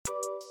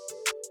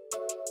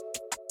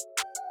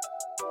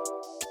You're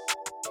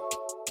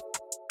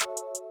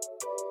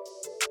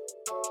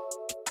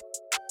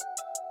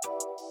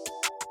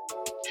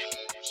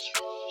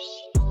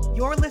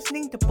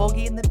listening to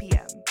Pogi in the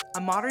PM,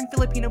 a modern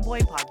Filipino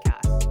boy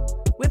podcast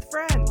with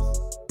friends.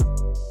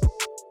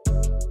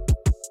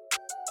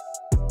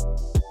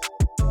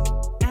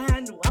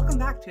 And welcome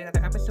back to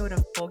another episode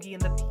of Pogi in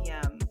the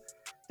PM.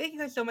 Thank you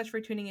guys so much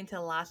for tuning into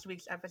last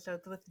week's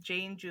episode with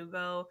Jane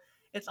Jugo.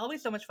 It's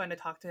always so much fun to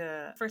talk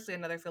to, firstly,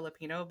 another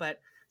Filipino, but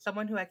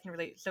someone who I can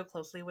relate so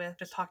closely with,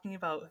 just talking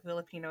about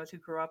Filipinos who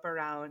grew up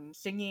around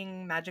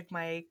singing Magic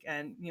Mike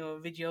and,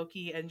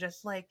 videoke, and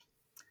just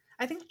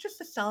I think just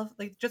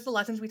the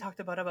lessons we talked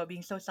about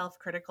being so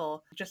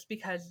self-critical just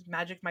because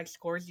Magic Mike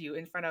scores you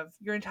in front of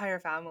your entire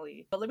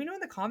family. But let me know in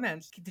the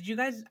comments, did you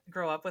guys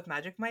grow up with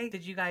Magic Mike?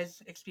 Did you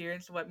guys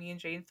experience what me and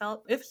Jane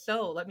felt? If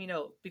so, let me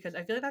know, because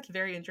I feel like that's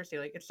very interesting.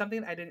 Like, it's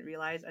something I didn't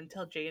realize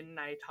until Jane and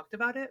I talked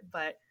about it,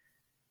 but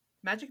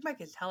Magic Mike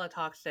is hella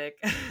toxic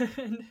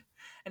and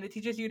it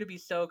teaches you to be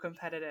so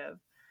competitive.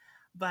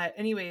 But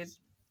anyways,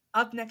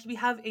 up next we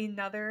have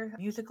another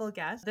musical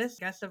guest. This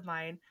guest of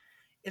mine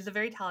is a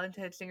very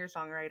talented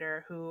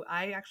singer-songwriter who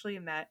I actually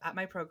met at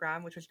my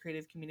program, which was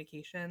Creative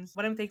Communications.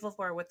 What I'm thankful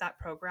for with that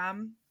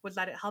program was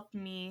that it helped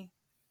me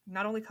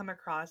not only come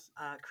across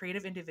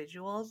creative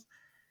individuals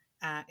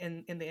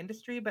in the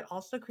industry, but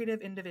also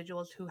creative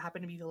individuals who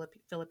happen to be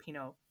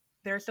Filipino.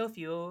 There are so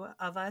few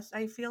of us,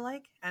 I feel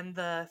like, and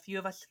the few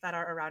of us that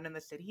are around in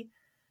the city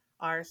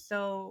are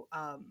so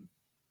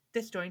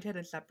disjointed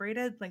and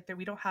separated. Like,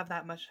 we don't have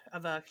that much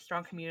of a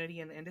strong community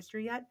in the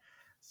industry yet.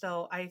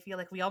 So I feel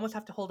like we almost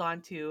have to hold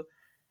on to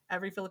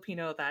every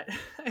Filipino that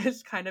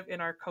is kind of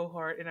in our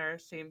cohort, in our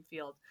same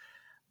field.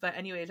 But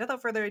anyways,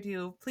 without further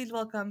ado, please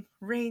welcome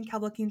Rein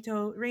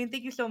Cabalquinto. Rein,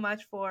 thank you so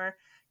much for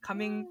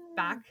coming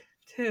back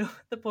to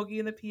the Pogi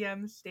in the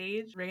PM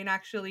stage. Rein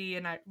actually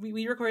and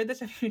we recorded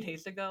this a few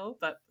days ago,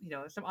 but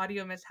some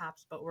audio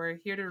mishaps, but we're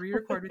here to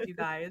re-record with you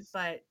guys.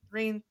 But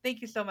Rein,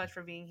 thank you so much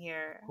for being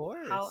here. Of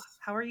course.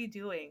 How are you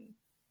doing?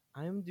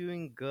 I'm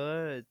doing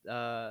good.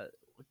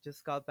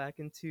 Just got back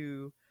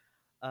into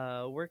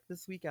work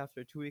this week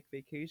after a 2-week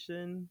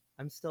vacation.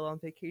 I'm still on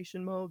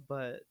vacation mode,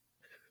 but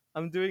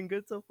I'm doing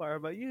good so far. How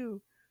about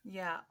you?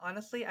 Yeah,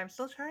 honestly, I'm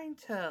still trying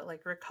to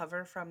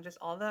recover from just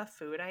all the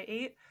food I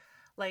ate.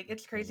 Like,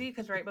 it's crazy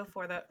because right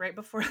before the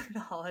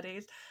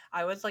holidays,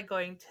 I was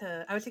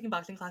I was taking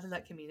boxing classes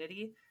at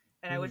Community,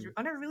 and I was Mhm.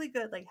 on a really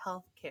good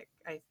health kick,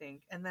 I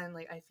think. And then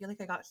I feel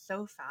like I got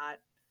so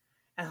fat,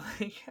 and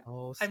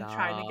Oh, I'm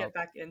trying to get stop.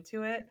 back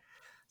into it.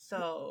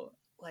 So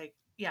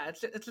yeah,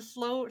 it's a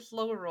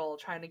slow roll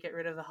trying to get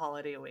rid of the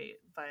holiday weight,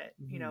 but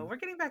Mhm. we're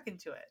getting back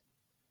into it.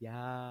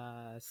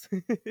 Yes.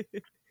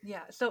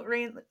 Yeah. So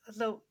Rain,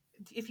 so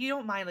if you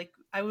don't mind,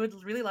 I would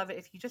really love it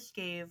if you just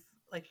gave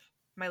like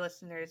my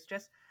listeners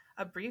just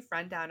a brief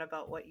rundown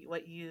about what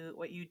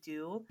you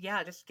do.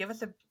 Yeah, just give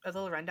us a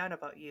little rundown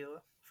about you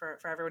for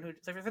everyone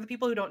for the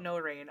people who don't know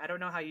Rain. I don't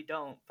know how you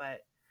don't, but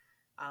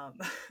um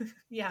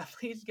yeah,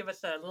 please give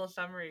us a little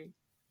summary.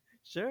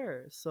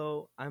 Sure.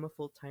 So I'm a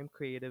full-time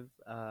creative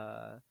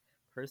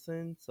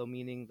person. So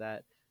meaning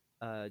that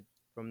uh,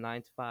 from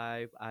 9 to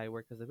 5, I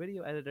work as a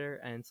video editor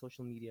and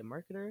social media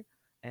marketer.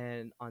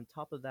 And on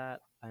top of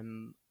that,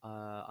 I'm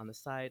on the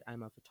side,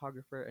 I'm a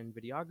photographer and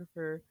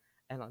videographer.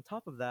 And on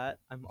top of that,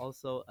 I'm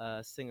also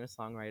a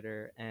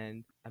singer-songwriter.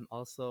 And I'm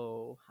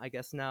also, I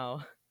guess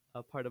now,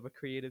 a part of a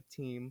creative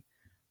team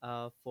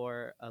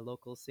for a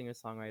local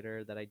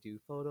singer-songwriter that I do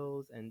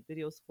photos and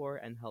videos for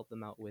and help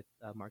them out with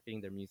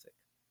marketing their music.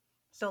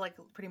 So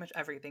pretty much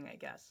everything, I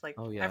guess. Like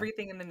Oh yeah,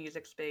 everything in the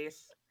music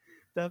space.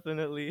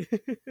 definitely.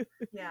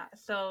 Yeah,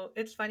 so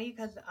it's funny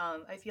because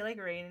I feel like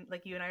Rain,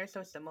 like you and I are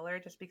so similar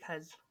just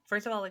because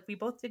first of all, like we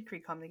both did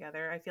Creecom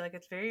together. I feel like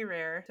it's very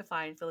rare to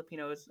find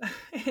Filipinos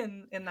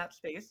in that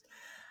space.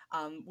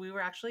 We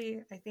were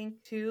actually, I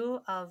think, two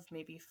of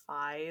maybe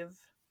five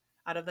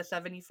out of the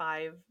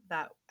 75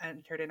 that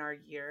entered in our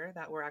year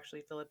that were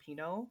actually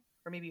Filipino,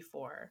 or maybe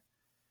four,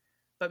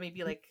 but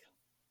maybe like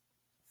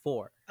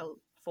Four,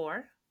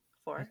 four,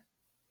 I four.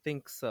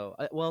 think so.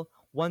 Well,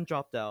 one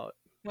dropped out,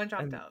 One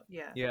dropped and out.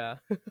 Yeah. yeah.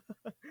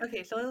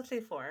 Okay, so let's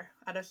say four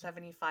out of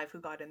 75 who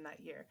got in that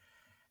year.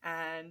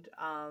 And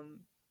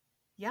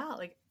yeah,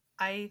 like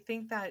I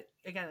think that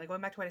again, like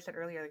going back to what I said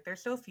earlier, like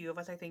there's so few of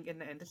us I think in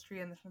the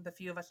industry, and the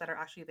few of us that are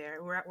actually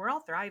there, we're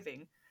all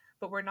thriving,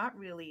 but we're not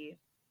really,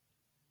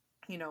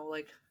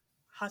 like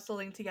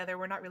hustling together.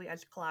 We're not really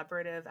as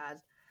collaborative as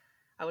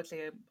I would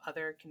say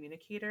other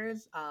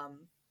communicators.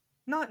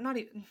 Not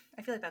even.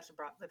 I feel like that's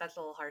a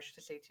little harsh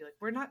to say too. Like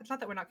we're not. It's not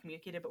that we're not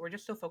communicative, but we're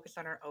just so focused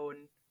on our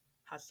own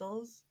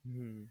hustles.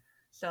 Mhm.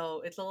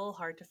 So it's a little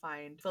hard to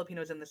find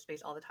Filipinos in this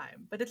space all the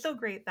time. But it's so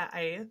great that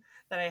I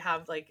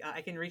have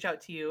I can reach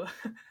out to you,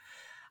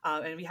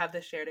 and we have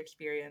this shared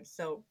experience.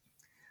 So,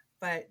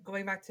 but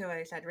going back to what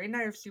I said, Ray and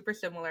I are super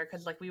similar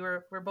because like we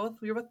were both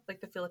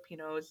like the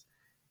Filipinos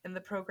in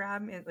the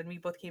program when we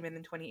both came in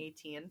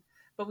 2018.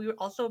 But we were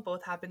also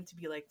both happened to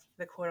be like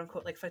the quote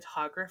unquote like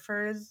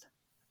photographers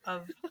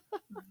of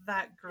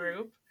that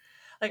group.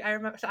 Like I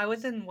remember, so I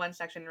was in one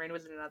section, Rain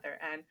was in another,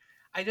 and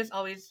I just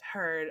always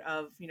heard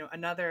of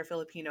another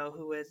Filipino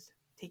who was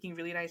taking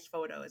really nice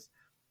photos,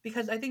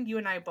 because I think you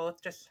and I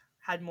both just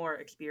had more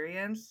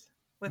experience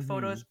with Mm-hmm.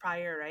 photos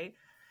prior, right?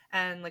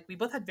 And like we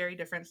both had very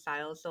different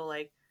styles, so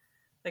like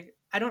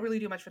I don't really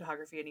do much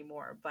photography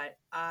anymore, but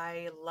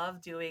I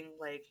love doing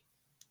like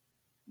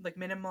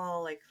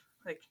minimal like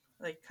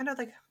kind of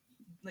like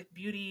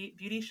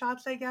beauty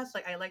shots, I guess.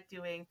 Like I like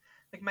doing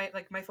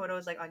like my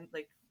photos like on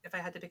like if I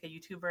had to pick a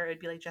YouTuber, it'd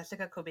be like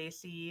Jessica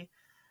Kobesi.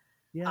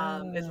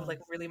 Is Yeah. like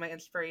really my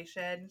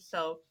inspiration.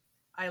 So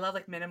I love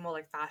like minimal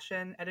like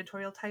fashion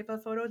editorial type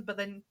of photos. But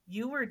then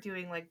you were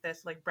doing like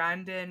this like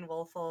Brandon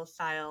Wolfel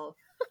style,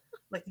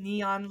 like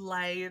neon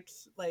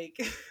lights, like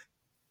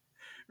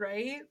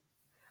right?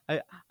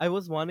 I I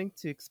was wanting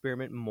to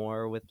experiment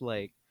more with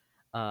like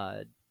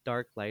uh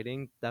dark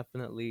lighting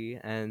definitely,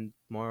 and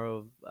more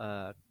of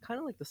kind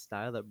of like the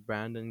style that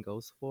Brandon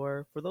goes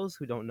for. For those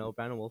who don't know,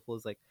 Brandon Wolfel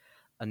is like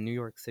a New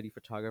York City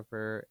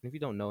photographer, and if you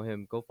don't know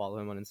him, go follow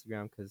him on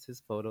Instagram because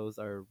his photos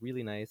are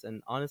really nice.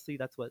 And honestly,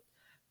 that's what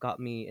got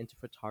me into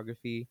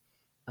photography.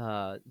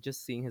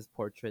 Just seeing his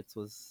portraits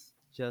was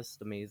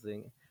just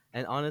amazing.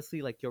 And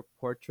honestly, like your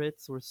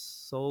portraits were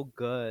so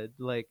good.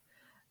 Like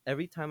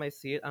every time I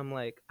see it, I'm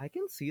like, I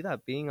can see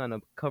that being on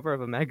a cover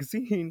of a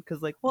magazine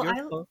because like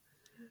Well,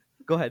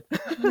 Go ahead.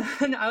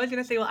 no, I was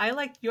gonna say, well, I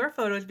like your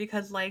photos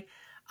because like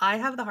I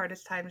have the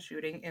hardest time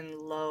shooting in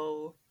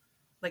low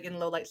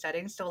light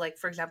settings. So like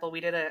for example, we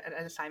did an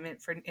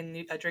assignment for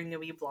during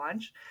New Eve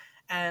launch,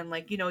 and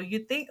like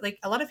you'd think like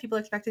a lot of people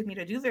expected me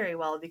to do very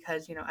well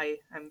because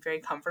I'm very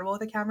comfortable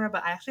with the camera,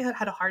 but I actually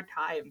had a hard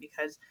time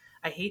because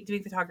I hate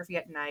doing photography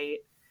at night.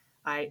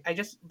 I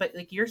just but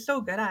like you're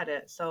so good at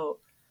it, so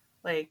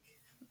like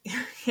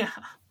yeah.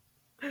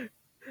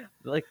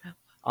 Like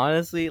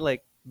honestly,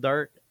 like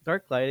dark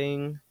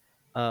lighting,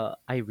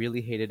 I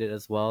really hated it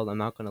as well. I'm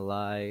not gonna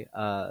lie.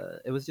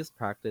 It was just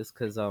practice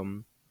because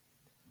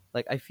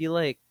like I feel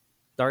like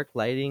dark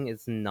lighting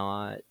is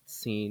not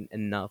seen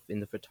enough in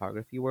the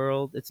photography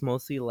world. It's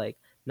mostly like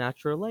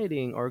natural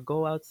lighting or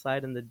go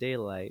outside in the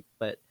daylight,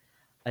 but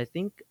I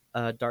think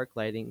dark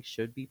lighting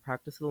should be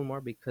practiced a little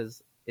more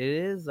because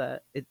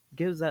it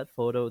gives that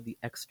photo the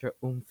extra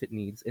oomph it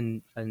needs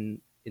in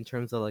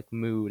terms of like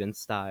mood and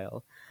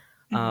style.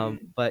 Hmm.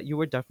 But you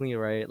were definitely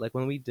right. Like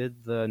when we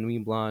did the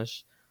Nuit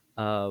Blanche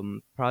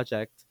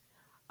project,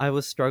 I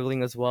was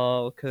struggling as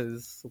well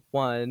because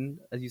one,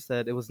 as you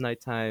said, it was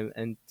nighttime,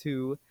 and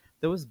two,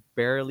 there was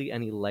barely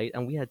any light,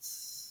 and we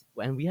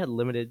had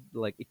limited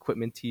like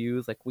equipment to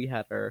use. Like we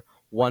had our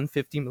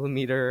 150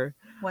 millimeter.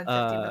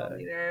 150 Uh,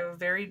 millimeter,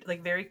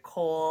 very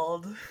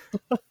cold.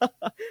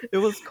 it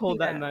was cold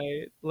that Yeah,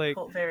 night. Like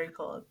cold, very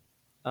cold.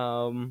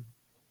 um,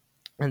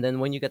 and then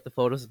when you get the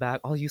photos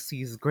back, all you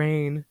see is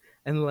grain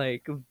and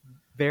like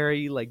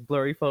very like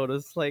blurry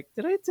photos. Like,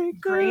 did I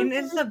take good? Grain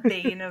is the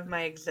bane of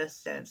my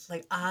existence.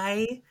 Like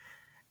I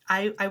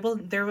will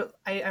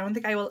I don't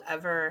think I will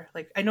ever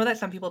like I know that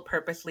some people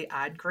purposely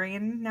add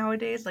grain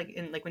nowadays, like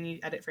in like when you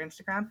edit for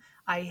Instagram.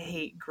 I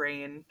hate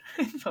grain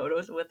in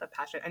photos with a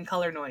passion, and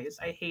color noise.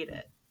 I hate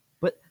it.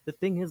 But the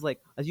thing is,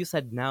 like as you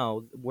said, now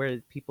where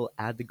people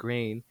add the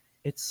grain,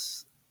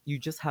 it's you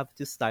just have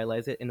to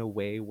stylize it in a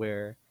way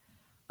where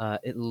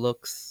it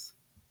looks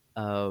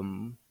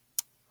um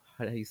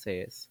how do you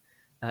say this?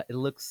 It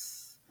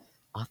looks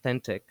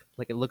authentic.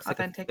 Like it looks like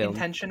a Authentic,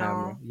 film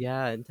camera. intentional.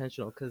 Yeah,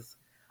 intentional. Because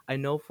I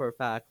know for a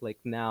fact, like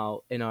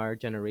now in our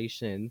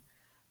generation,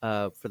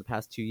 for the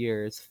past 2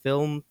 years,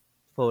 film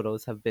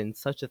photos have been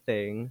such a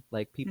thing.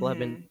 Like people have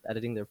been Hmm.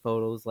 editing their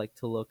photos like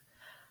to look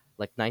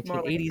like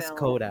More like 1980s film.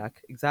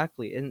 Kodak.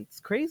 Exactly. And it's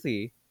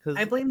crazy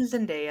I because blame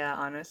Zendaya,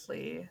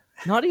 honestly.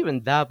 not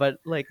even that, but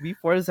like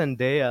before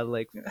Zendaya,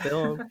 like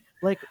film,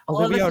 like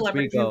All of the Olivia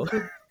celebrities Rodrigo.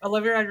 who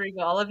Olivia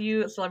Rodrigo, all of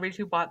you celebrities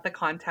who bought the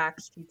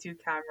Contax T2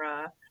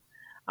 camera,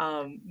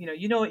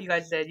 you know what you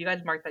guys did. You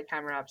guys marked that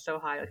camera up so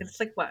high. Like it's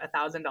like what,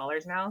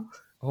 $1,000 now?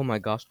 Oh my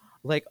gosh.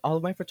 Like all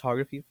of my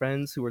photography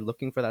friends who were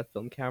looking for that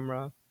film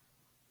camera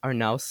are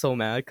now so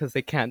mad because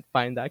they can't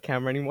find that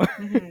camera anymore.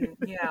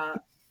 Yeah,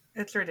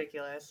 it's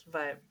ridiculous,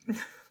 but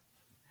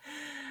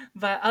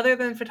but other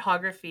than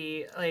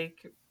photography,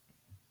 like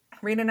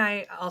Rain and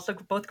I also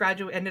both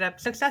ended up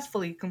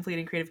successfully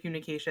completing creative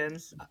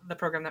communications, the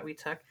program that we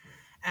took.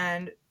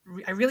 And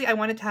I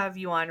wanted to have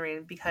you on,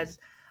 Rain, because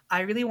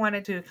I really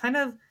wanted to kind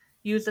of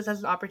use this as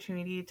an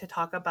opportunity to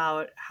talk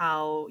about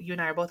how you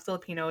and I are both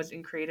Filipinos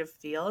in creative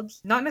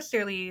fields, not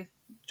necessarily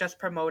just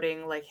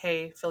promoting like,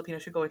 hey,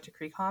 Filipinos should go into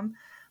CreCom,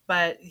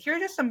 but here are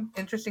just some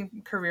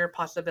interesting career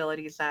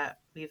possibilities that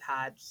we've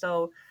had.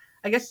 So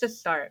I guess to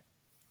start,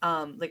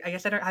 like I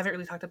guess I haven't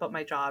really talked about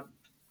my job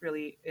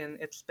really in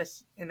its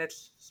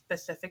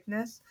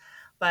specificness,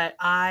 but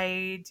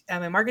I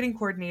am a marketing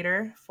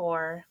coordinator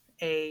for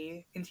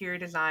a interior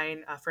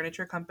design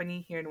furniture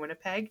company here in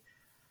Winnipeg,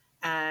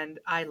 and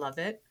I love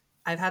it.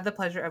 I've had the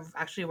pleasure of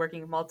actually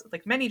working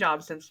many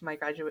jobs since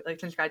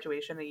since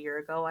graduation a year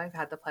ago. I've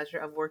had the pleasure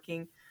of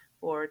working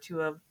for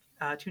two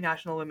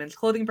national women's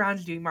clothing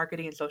brands doing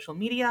marketing and social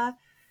media.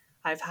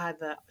 I've had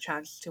the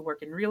chance to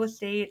work in real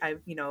estate.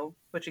 I've,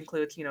 which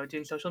includes,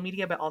 doing social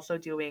media, but also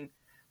doing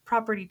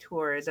property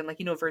tours and like,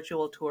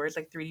 virtual tours,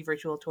 like 3D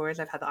virtual tours.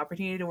 I've had the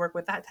opportunity to work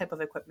with that type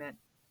of equipment.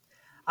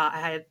 I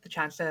had the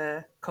chance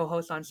to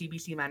co-host on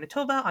CBC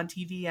Manitoba on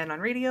TV and on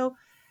radio.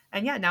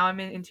 And yeah, now I'm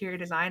in interior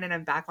design and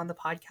I'm back on the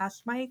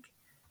podcast mic.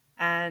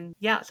 And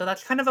yeah, so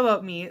that's kind of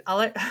about me. I'll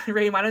let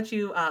Ray. Why don't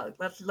you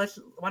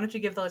why don't you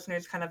give the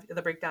listeners kind of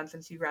the breakdown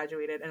since you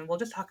graduated, and we'll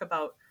just talk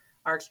about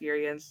our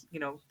experience,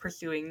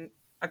 pursuing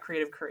a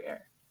creative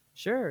career.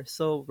 Sure.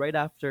 So right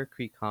after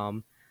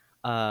Crecom,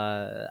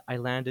 I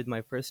landed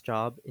my first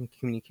job in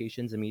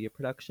communications and media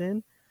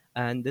production,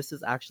 and this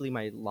is actually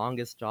my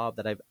longest job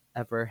that I've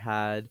ever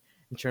had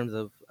in terms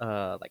of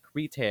like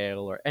retail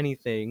or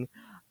anything.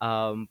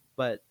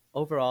 But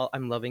overall,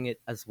 I'm loving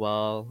it as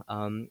well.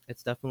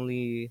 It's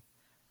definitely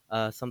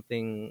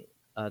something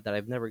that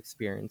I've never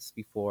experienced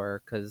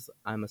before because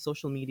I'm a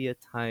social media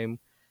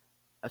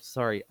a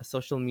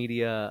social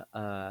media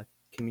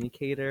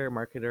communicator,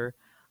 marketer,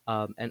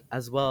 and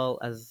as well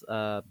as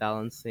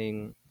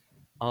balancing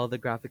all the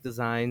graphic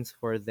designs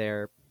for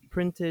their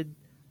printed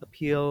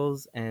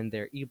appeals and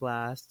their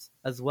e-blasts,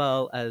 as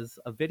well as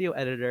a video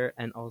editor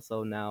and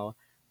also now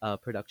a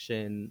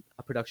production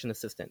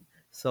assistant.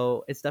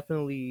 So it's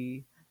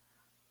definitely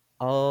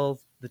all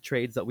the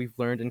trades that we've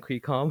learned in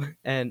Crecom,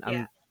 and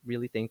Yeah, I'm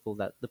really thankful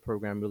that the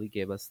program really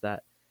gave us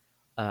that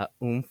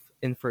oomph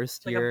in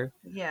first like a year.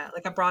 yeah,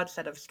 like a broad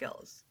set of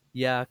skills.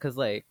 Yeah, because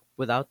like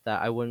without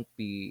that, I wouldn't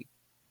be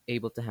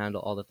able to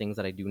handle all the things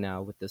that I do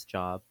now with this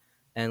job.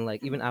 And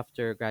like even Mhm.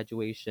 after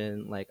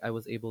graduation, like I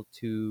was able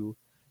to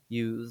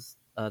use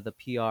the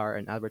PR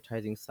and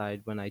advertising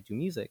side when I do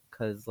music,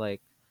 because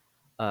like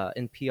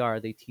in PR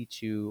they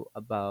teach you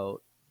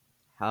about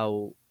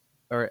how,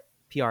 or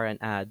PR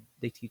and ad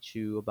they teach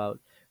you about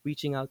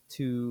reaching out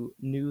to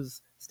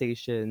news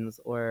stations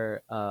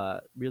or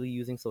really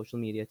using social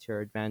media to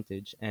your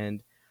advantage.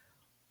 And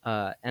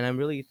I'm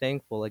really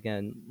thankful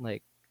again,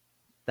 like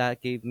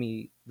that gave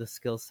me the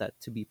skill set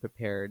to be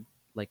prepared,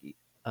 like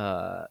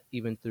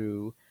even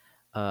through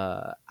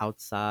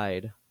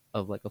outside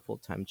of like a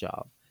full-time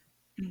job.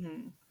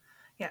 Hmm.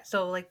 Yeah,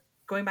 so like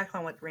going back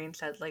on what Rain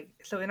said, like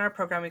so in our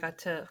program we got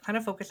to kind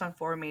of focus on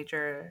four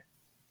major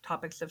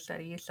topics of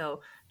study.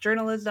 So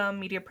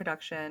journalism,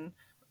 production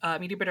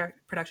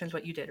is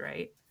what you did,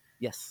 right?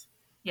 Yes.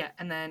 Yeah,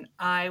 and then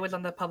I was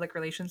on the public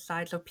relations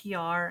side, so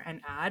PR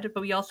and ad,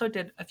 but we also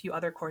did a few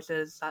other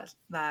courses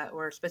that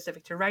were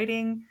specific to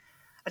writing,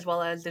 as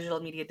well as digital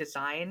media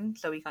design.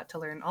 So we got to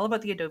learn all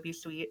about the Adobe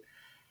suite,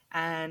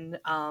 and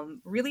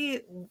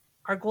really,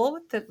 our goal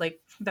with the like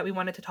that we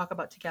wanted to talk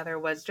about together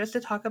was just to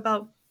talk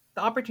about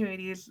the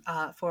opportunities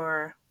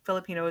for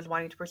Filipinos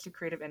wanting to pursue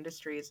creative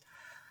industries.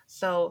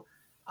 So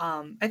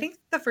I think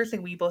the first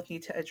thing we both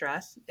need to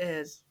address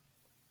is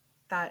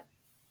that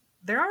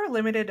there are a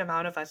limited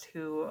amount of us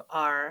who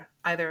are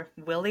either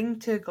willing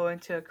to go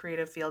into a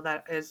creative field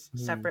that is Mhm.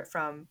 separate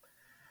from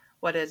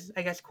what is,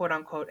 I guess, quote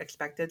unquote,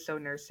 expected. So,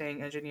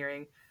 nursing,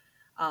 engineering,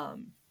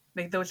 um,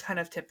 like those kind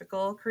of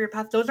typical career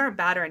paths. Those aren't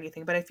bad or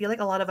anything, but I feel like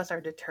a lot of us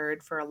are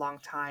deterred for a long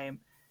time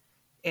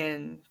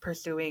in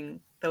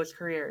pursuing those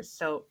careers.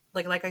 So,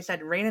 like I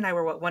said, Rain and I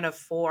were one of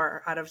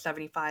four out of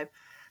 75.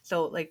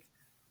 So, like,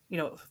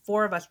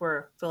 four of us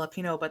were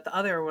Filipino, but the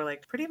other were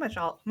like pretty much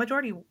all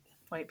majority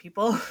white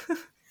people.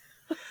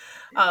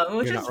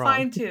 Which You're is not wrong.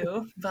 fine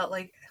too. But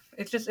like,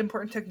 it's just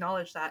important to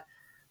acknowledge that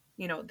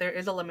there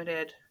is a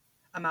limited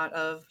amount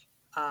of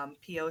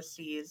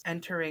POCs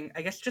entering,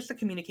 I guess, just the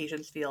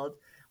communications field,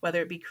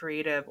 whether it be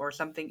creative or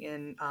something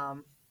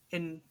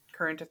in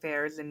current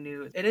affairs and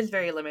news. It is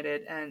very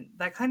limited, and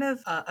that kind of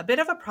a bit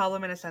of a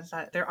problem in a sense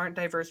that there aren't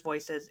diverse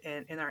voices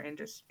in our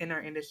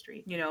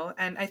industry.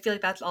 And I feel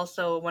like that's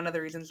also one of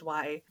the reasons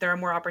why there are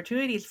more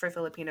opportunities for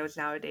Filipinos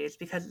nowadays.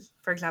 Because,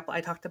 for example,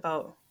 I talked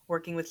about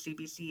working with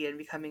CBC and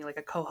becoming like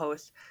a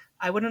co-host.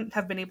 I wouldn't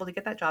have been able to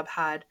get that job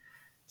had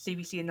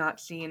CBC not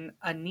seen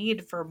a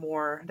need for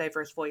more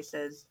diverse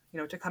voices,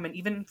 to come in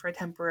even for a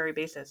temporary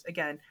basis.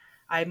 Again,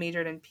 I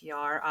majored in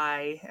PR.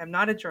 I am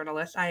not a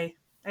journalist. I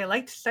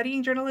liked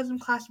studying journalism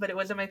class, but it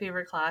wasn't my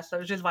favorite class, so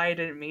which is why I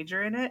didn't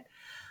major in it.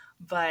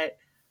 But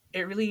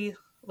it really,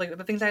 like,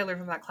 the things I learned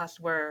from that class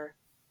were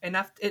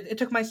enough. It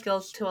took my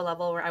skills to a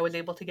level where I was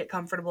able to get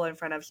comfortable in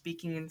front of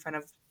speaking in front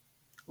of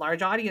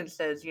large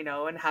audiences,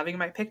 and having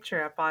my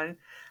picture up on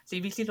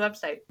CBC's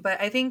website. But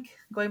I think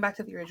going back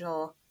to the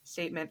original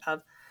statement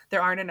of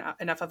there aren't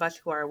enough of us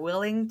who are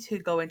willing to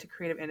go into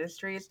creative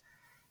industries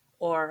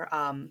or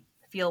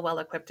feel well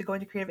equipped to go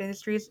into creative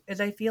industries,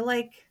 is I feel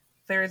like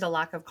there is a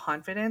lack of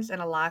confidence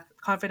and a lack of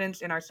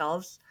confidence in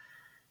ourselves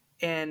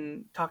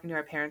in talking to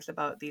our parents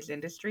about these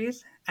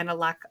industries, and a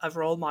lack of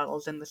role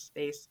models in the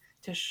space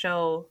to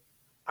show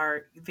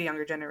the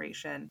younger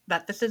generation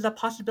that this is a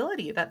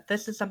possibility, that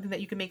this is something that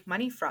you can make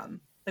money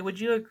from. Like, would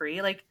you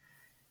agree? Like,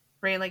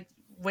 Ray, like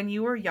when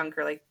you were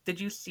younger, like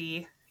did you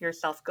see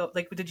yourself go,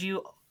 like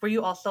were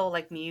you also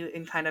like me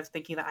in kind of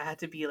thinking that I had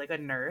to be like a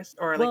nurse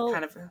or like Well,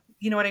 kind of,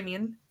 you know what I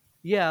mean?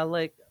 yeah,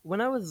 like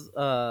when I was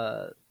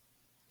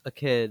a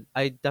kid,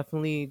 I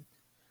definitely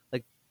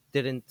like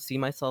didn't see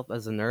myself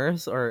as a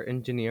nurse or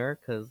engineer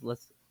because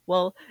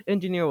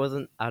engineer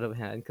wasn't out of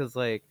hand because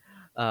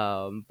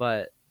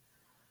but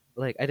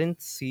like I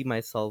didn't see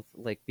myself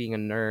like being a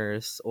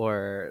nurse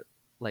or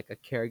like a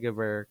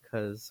caregiver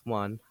because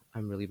one,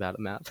 I'm really bad at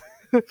math.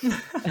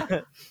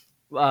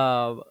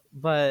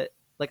 But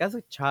like as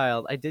a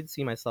child, I did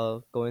see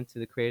myself go into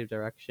the creative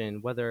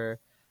direction, whether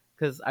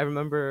because I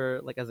remember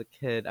like as a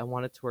kid, I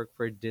wanted to work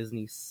for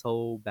Disney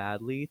so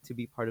badly to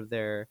be part of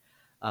their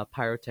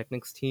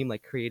pyrotechnics team,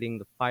 like creating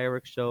the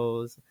fireworks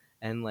shows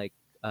and like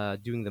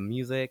doing the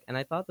music, and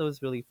I thought that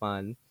was really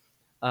fun.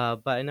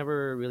 But I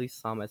never really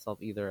saw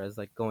myself either as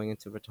like going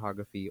into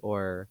photography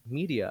or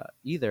media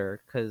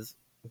either, because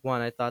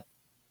one, I thought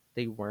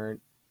they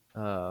weren't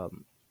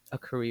um, a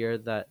career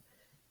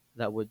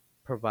that would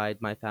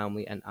provide my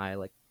family and I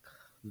like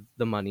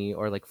the money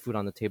or like food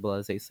on the table,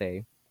 as they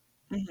say.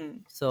 Hmm.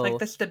 Like So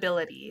the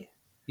stability.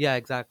 yeah,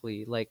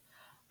 exactly. Like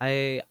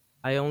I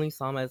I only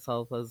saw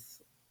myself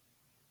as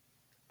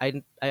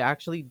I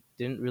actually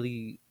didn't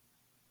really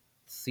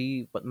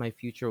see what my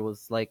future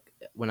was like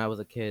when I was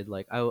a kid.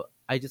 Like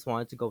I just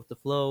wanted to go with the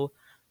flow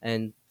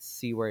and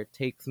see where it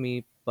takes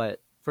me.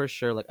 But for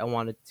sure, like I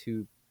wanted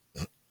to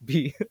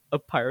be a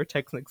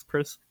pyrotechnics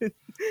person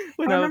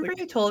when I I was remember like,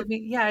 you told me,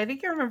 yeah, I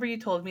think I remember you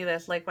told me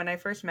this, like when I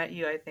first met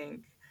you, I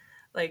think.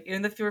 Like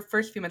in the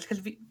first few months,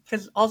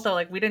 because also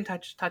like we didn't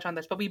touch on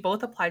this, but we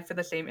both applied for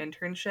the same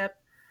internship,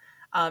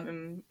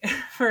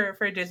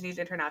 for Disney's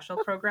international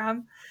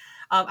program.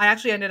 I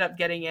actually ended up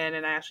getting in,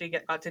 and I actually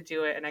got to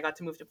do it, and I got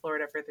to move to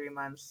Florida for 3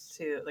 months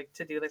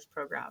to do this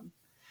program.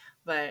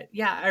 But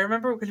yeah, I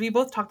remember because we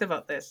both talked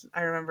about this.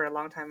 I remember a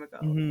long time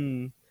ago.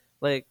 hmm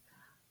like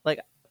like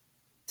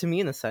to me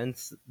in a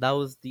sense that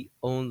was the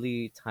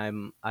only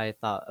time I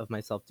thought of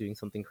myself doing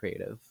something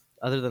creative.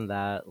 Other than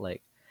that,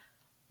 like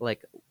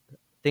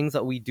things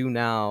that we do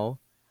now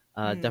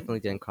Mhm. definitely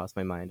didn't cross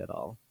my mind at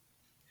all.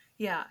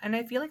 Yeah, and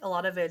I feel like a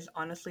lot of it is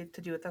honestly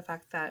to do with the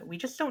fact that we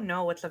just don't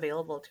know what's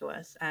available to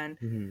us. And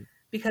Hmm.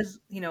 because,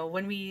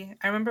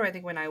 I remember, I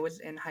think when I was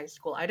in high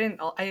school,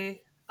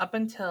 up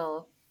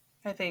until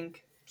I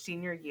think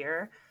senior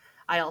year,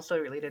 I also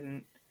really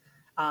didn't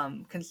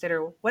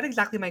consider what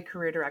exactly my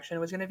career direction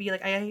was going to be.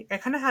 Like, I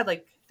kind of had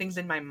like things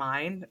in my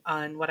mind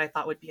on what I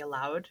thought would be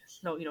allowed.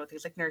 So,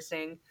 things like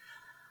nursing.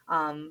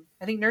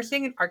 I think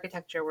nursing and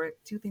architecture were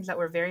two things that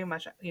were very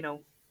much,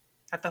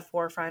 at the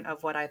forefront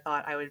of what I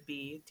thought I would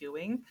be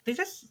doing. They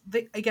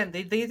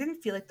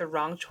didn't feel like the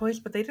wrong choice,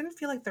 but they didn't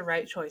feel like the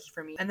right choice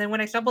for me. And then when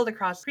I stumbled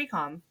across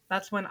pre-com,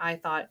 that's when I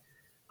thought,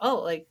 oh,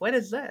 like, what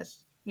is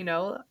this?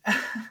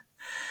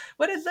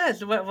 What is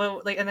this?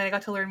 Like, and then I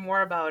got to learn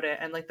more about it.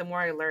 And like, the more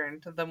I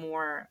learned, the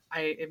more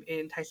it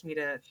enticed me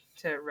to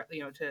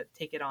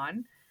take it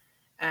on.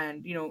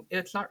 And,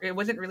 it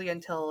wasn't really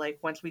until like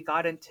once we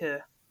got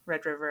into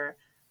Red River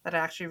that I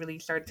actually really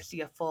started to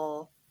see a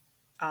full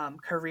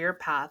career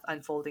path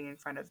unfolding in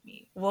front of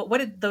me. What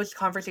did those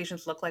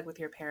conversations look like with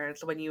your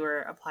parents when you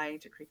were applying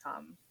to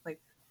Precom?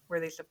 Like, were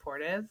they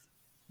supportive?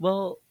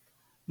 Well,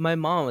 my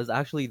mom was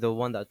actually the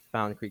one that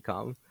found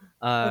Creecom,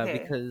 Okay.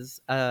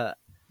 because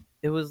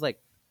it was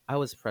like I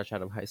was fresh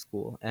out of high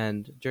school,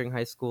 and during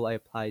high school I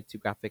applied to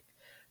graphic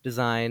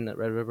design at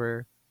Red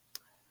River,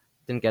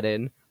 didn't get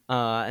in,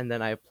 and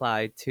then I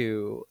applied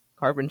to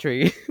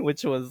carpentry,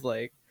 which was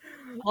like,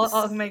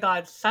 Oh my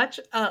God, such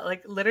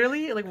like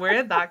literally like where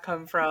did that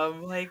come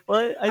from? Like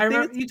well, I I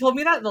think remember it's you told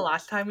me that the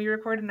last time we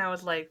recorded, and I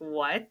was like,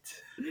 "What?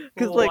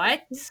 because like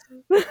What?"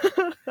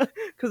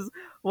 because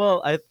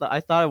I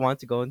thought I wanted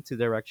to go into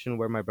the direction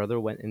where my brother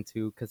went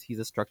into because he's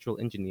a structural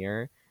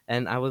engineer,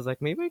 and I was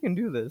like maybe I can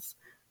do this,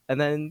 and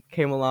then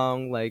came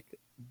along like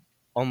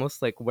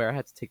almost like where I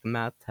had to take the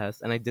math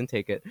test and I didn't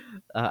take it.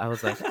 I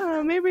was like,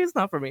 maybe it's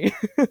not for me.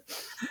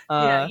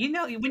 Yeah, uh,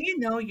 when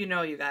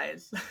you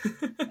guys.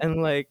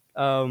 and like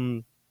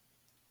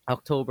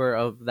October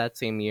of that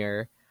same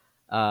year,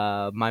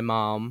 my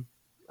mom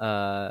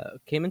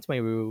came into my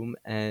room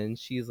and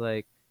she's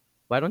like,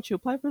 "Why don't you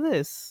apply for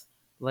this?"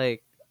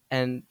 Like,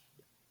 and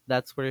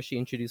that's where she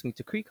introduced me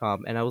to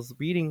Crecom. And I was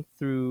reading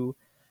through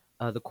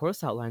the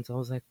course outlines. I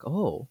was like,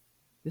 "Oh,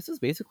 this is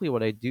basically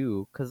what I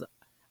do." Because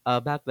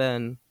back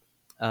then,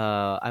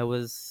 I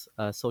was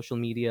a social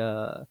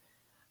media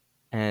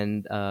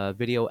and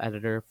video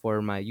editor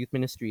for my youth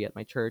ministry at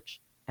my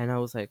church, and I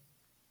was like,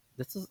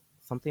 "This is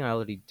something I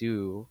already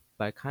do,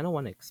 but I kind of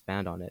want to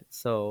expand on it."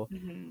 So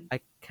Hmm.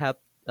 I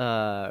kept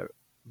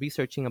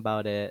researching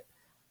about it,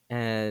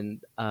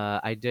 and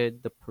I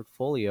did the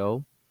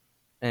portfolio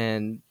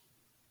and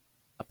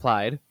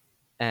applied,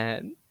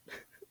 and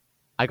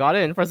I got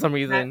in for some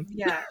That reason.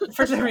 yeah,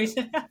 for some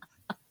reason.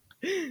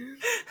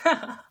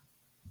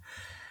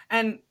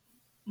 And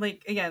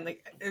like again,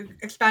 like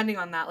expanding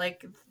on that,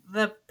 like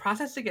the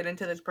process to get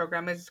into this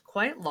program is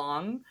quite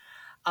long.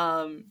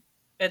 Um,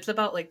 it's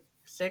about like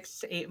 6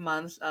 to 8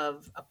 months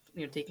of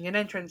taking an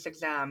entrance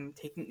exam,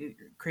 taking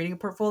creating a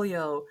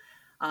portfolio.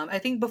 I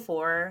think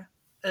before,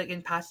 like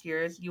in past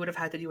years, you would have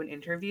had to do an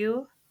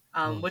interview.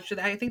 Oh. which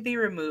I think they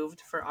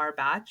removed for our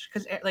batch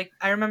because like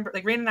I remember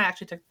like Rain and I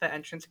actually took the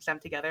entrance exam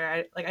together.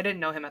 I didn't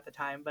know him at the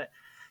time, but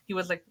he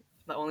was like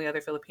the only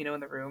other Filipino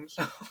in the room.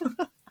 So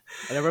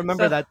And I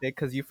remember so that day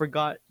because you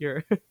forgot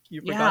your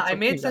you yeah, forgot I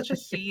made something that such a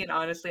scene.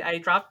 Honestly, I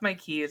dropped my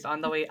keys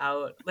on the way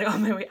out, like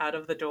on my way out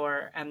of the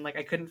door, and like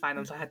I couldn't find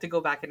them, so I had to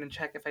go back in and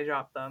check if I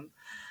dropped them.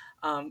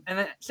 And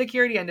then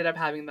security ended up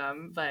having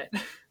them, but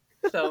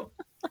so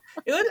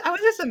I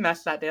was just a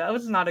mess that day. That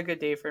was not a good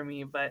day for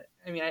me, but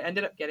I mean, I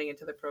ended up getting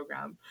into the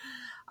program.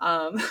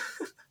 Um,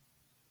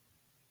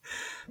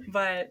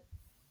 but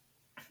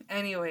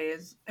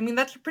anyways, I mean,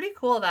 that's pretty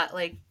cool that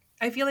like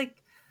I feel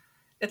like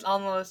it's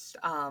almost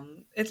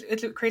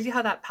it's crazy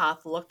how that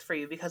path looked for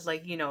you because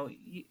like,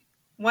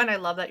 one, I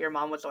love that your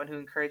mom was the one who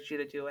encouraged you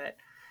to do it.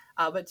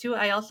 But two,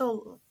 I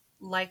also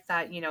like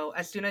that,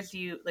 as soon as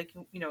you like,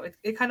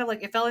 it kind of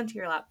like it fell into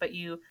your lap, but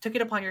you took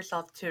it upon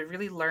yourself to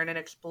really learn and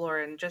explore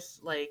and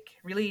just like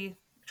really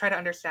try to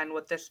understand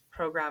what this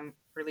program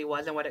really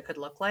was and what it could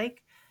look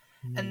like.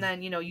 And Mm.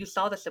 then, you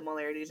saw the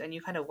similarities and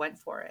you kind of went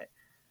for it.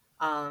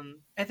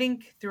 I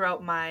think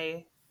throughout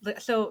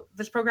so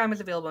this program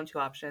is available in two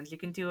options. You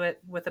can do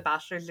it with a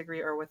bachelor's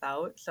degree or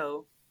without.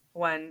 So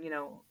when,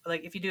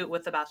 like if you do it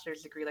with a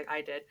bachelor's degree like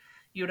I did,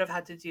 you would have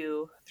had to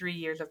do 3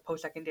 years of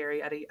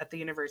post-secondary at the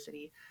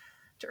university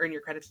to earn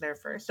your credits there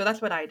first. So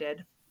that's what I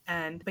did.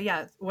 But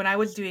yeah, when I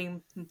was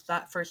doing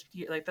that first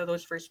year, like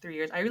those first 3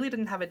 years, I really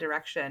didn't have a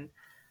direction.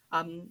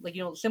 Like,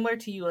 similar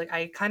to you, like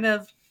I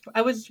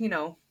was,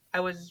 I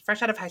was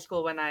fresh out of high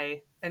school when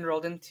I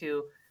enrolled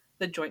into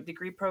the joint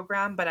degree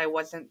program, but I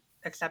wasn't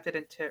accepted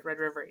into Red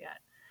River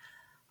yet.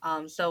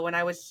 So when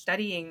I was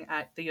studying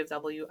at the U of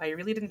W, I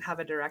really didn't have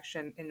a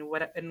direction in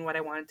what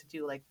I wanted to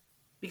do, like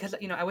because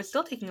I was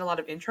still taking a lot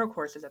of intro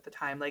courses at the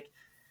time, like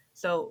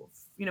so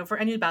for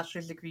any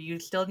bachelor's degree,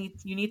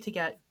 you need to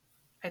get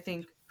I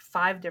think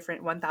 5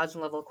 different 1,000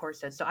 level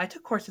courses. So I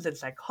took courses in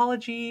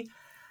psychology,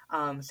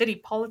 city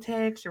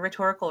politics,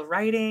 rhetorical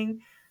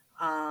writing.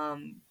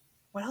 Um,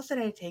 what else did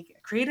I take?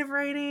 Creative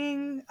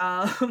writing.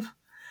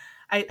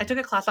 I took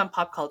a class on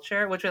pop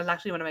culture, which was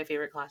actually one of my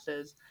favorite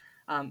classes.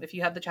 If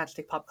you have the chance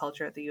to take pop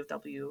culture at the U of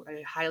W,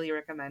 I highly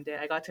recommend it.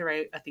 I got to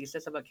write a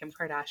thesis about Kim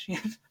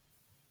Kardashian.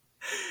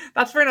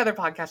 That's for another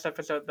podcast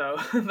episode, though.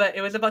 But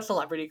it was about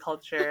celebrity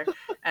culture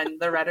and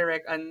the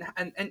rhetoric and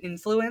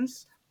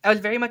influence. I was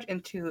very much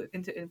into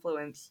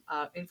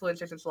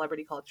influencers and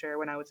celebrity culture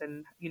when I was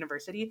in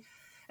university,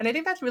 and I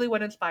think that's really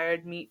what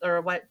inspired me,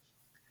 or what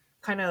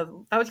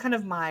that was kind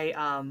of my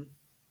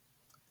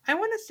I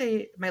want to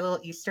say my little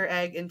Easter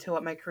egg into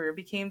what my career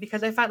became,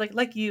 because I felt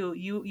like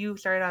you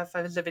started off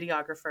as a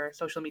videographer,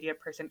 social media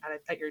person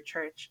at your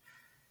church,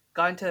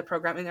 got into the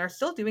program, and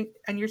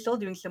you're still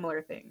doing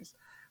similar things.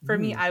 For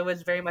me, Mm. I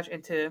was very much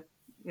into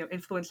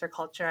influencer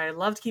culture. I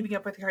loved keeping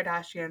up with the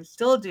Kardashians,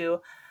 still do,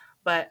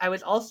 but I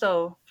was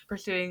also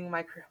pursuing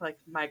my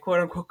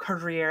quote unquote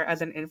career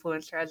as an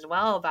influencer as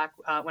well back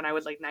when I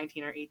was like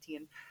 19 or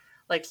 18.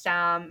 Like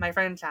Sam, my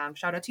friend Sam,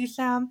 shout out to you,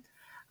 Sam.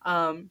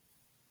 Um,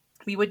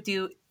 we would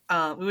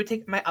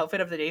take my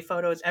outfit of the day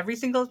photos every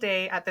single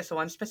day at this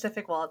one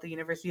specific wall at the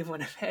University of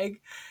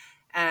Winnipeg.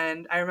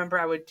 And I remember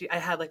I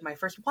had like my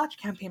first watch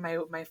campaign,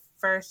 my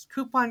first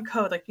coupon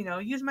code, like,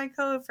 use my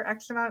code for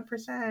X amount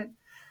percent.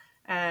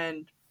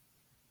 And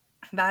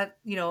that,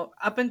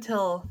 up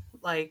until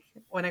like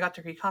when I got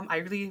to Recom, I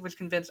really was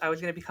convinced I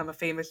was going to become a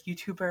famous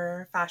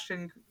YouTuber,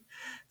 fashion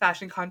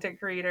content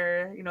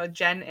creator,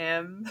 Gen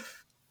M.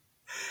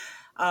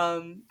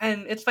 And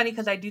it's funny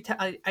because I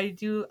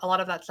do a lot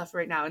of that stuff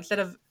right now. Instead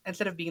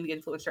of being the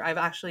influencer, I've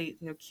actually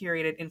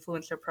curated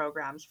influencer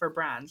programs for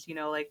brands.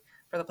 Like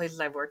for the places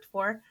I've worked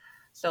for.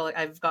 So like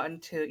I've gotten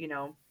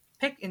to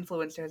pick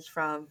influencers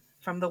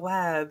from the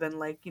web and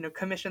like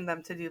commission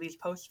them to do these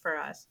posts for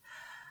us,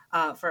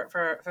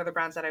 for the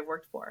brands that I've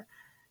worked for,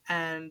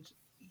 and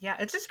yeah,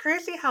 it's just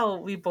crazy how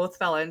we both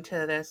fell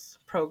into this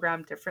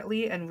program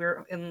differently, and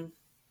we're in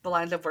the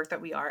lines of work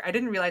that we are. I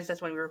didn't realize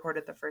this when we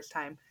recorded the first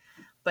time,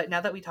 but now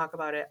that we talk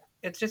about it,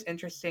 it's just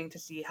interesting to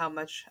see how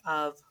much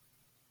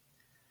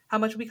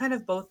we kind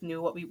of both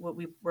knew what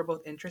we were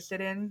both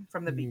interested in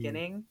from the Mm.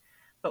 beginning,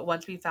 but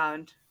once we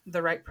found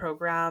the right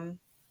program,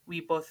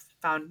 we both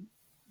found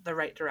the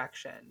right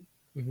direction.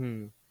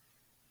 Mm-hmm.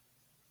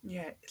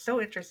 Yeah, it's so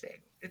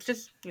interesting. It's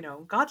just,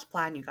 God's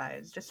plan, you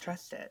guys. Just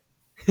trust it.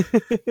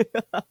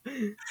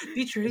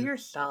 Be true to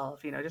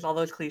yourself, just all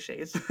those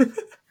cliches.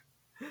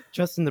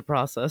 Trust in the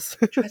process.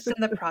 Trust in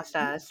the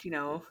process,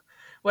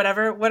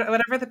 whatever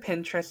the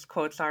Pinterest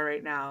quotes are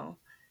right now,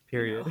 you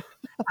know. Period.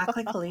 Act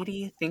like a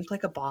lady, think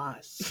like a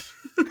boss.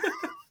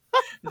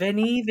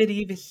 Veni,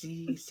 vidi,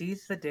 vici,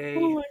 seize the Oh day.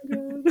 my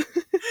god.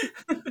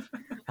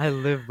 I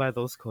live by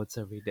those quotes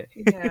every day.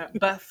 Yeah,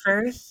 but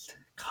first,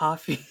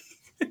 coffee.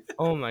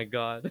 Oh my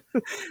god.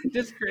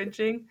 Just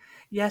cringing.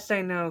 Yes,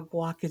 I know,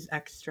 guac is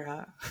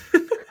extra.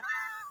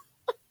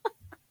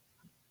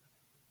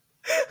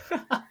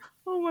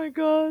 Oh my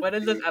god. What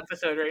is this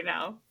episode right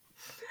now?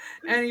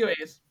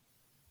 Anyways,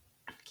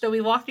 so we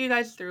walked you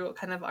guys through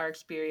kind of our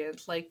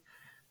experience. Like,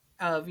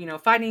 of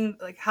finding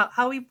like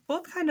how we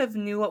both kind of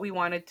knew what we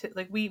wanted to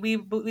like we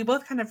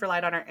both kind of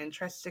relied on our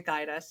interests to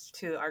guide us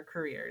to our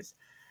careers,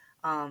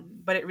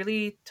 but it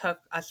really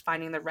took us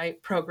finding the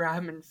right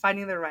program and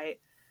finding the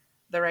right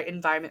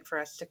environment for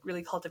us to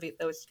really cultivate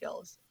those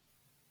skills.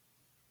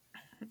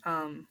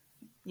 um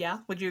yeah,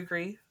 would you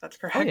agree that's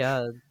Oh correct?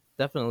 yeah,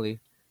 definitely.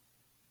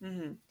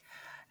 Hmm.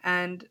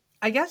 And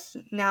I guess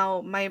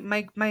now my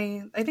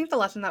I think the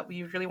lesson that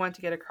we really want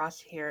to get across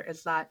here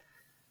is that,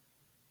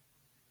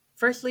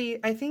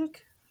 firstly, I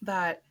think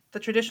that the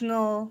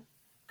traditional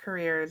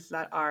careers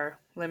that are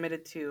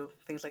limited to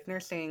things like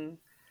nursing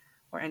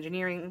or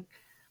engineering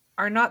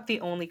are not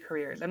the only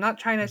careers. I'm not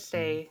trying to Mhm.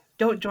 say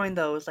don't join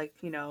those, like,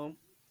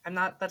 I'm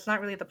not that's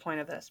not really the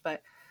point of this,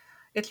 but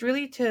it's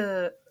really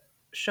to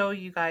show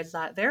you guys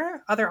that there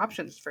are other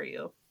options for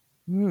you.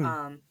 Hmm.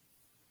 Um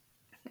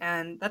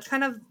and that's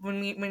kind of when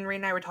Ray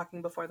and I were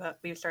talking before that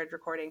we started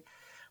recording,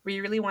 we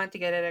really wanted to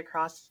get it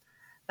across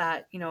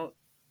that,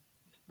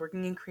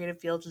 working in creative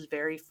fields is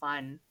very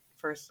fun.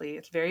 Firstly,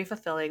 it's very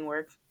fulfilling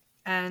work,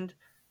 and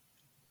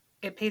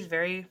it pays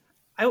very.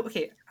 I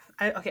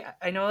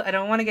know I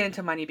don't want to get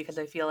into money because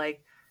I feel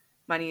like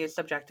money is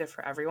subjective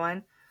for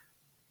everyone,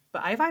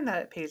 but I find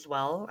that it pays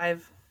well. I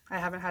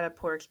haven't had a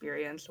poor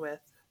experience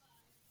with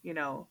you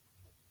know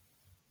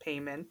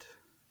payment.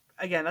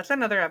 Again, that's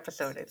another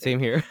episode, I Same think.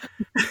 here.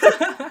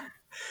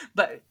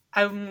 But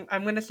I'm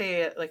gonna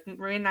say, like,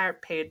 Marie and I are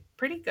paid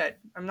pretty good.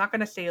 I'm not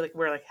gonna say like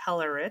we're like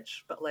hella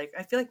rich, but like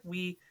I feel like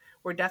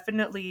we're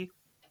definitely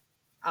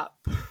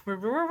up.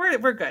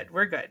 We're good.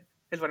 We're good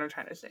is what I'm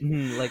trying to say.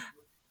 Mhm,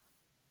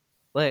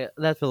 like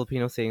that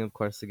Filipino saying, of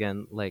course,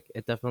 again, like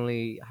it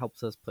definitely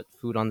helps us put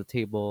food on the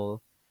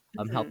table,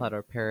 help Hmm. out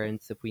our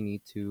parents if we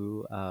need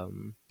to,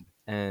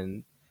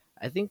 and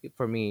I think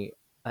for me,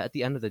 at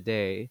the end of the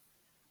day,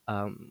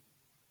 um,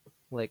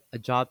 like a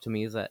job to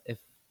me is that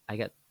if I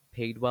get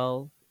paid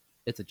well,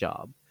 it's a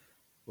job.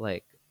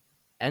 Like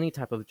any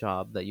type of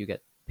job that you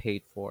get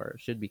paid for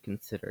should be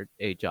considered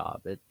a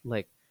job. It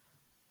like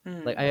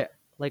Hmm. I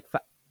like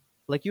fa-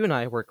 like you and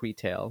I work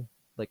retail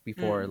like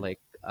before Hmm.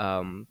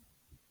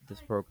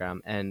 this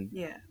program, and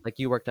Yeah, like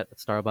you worked at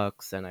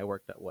Starbucks and I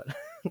worked at what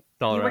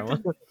you worked Dollarama. at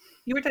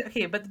you worked at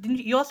okay, but didn't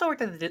you also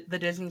worked at the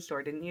Disney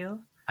store, didn't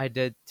you? I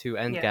did too,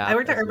 and Yeah, I Gap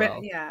worked at as Urban.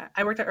 well. Yeah,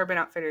 I worked at Urban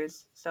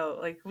Outfitters. So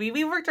like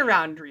we worked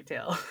around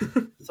retail.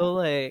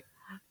 So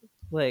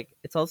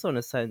it's also in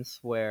a sense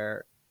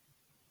where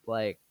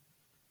like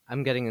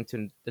I'm getting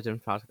into the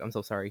different topic. I'm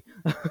so sorry,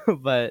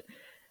 but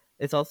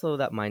it's also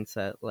that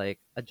mindset like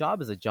a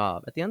job is a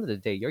job. At the end of the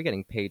day, you're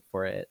getting paid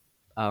for it.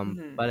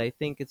 Hmm. But I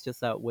think it's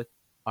just that with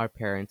our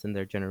parents and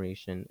their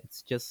generation,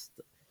 it's just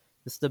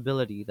the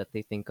stability that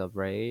they think of,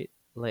 right?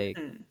 Like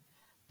Hmm.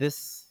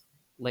 this,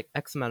 like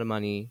X amount of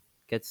money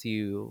gets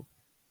you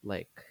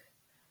like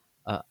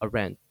a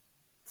rent,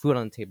 food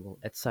on the table,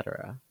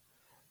 etc.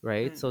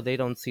 Right? So they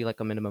don't see like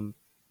a minimum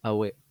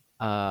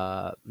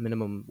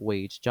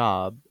wage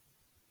job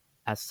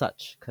as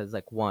such because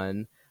like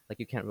one, like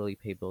you can't really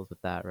pay bills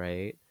with that,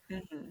 right?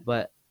 Hmm.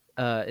 But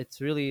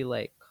it's really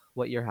like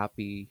what you're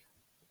happy,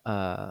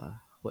 uh,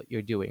 what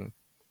you're doing,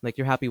 like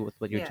you're happy with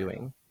what you're Yeah.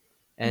 doing,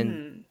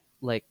 and Hmm.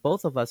 like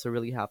both of us are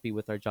really happy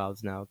with our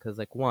jobs now because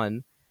like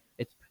one,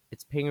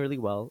 it's paying really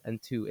well,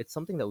 and two, it's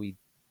something that we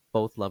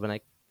both love,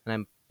 and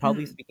I'm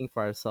probably Hmm. speaking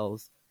for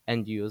ourselves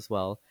and you as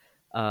well,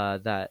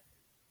 that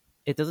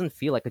it doesn't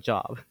feel like a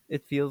job.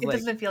 It feels It like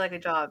doesn't feel like a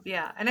job.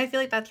 Yeah, and I feel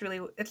like that's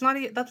really it's not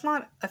that's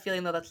not a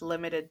feeling though that's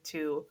limited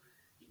to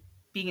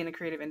being in a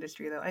creative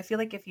industry though. I feel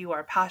like if you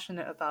are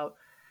passionate about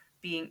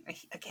being a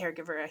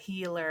caregiver, a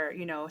healer,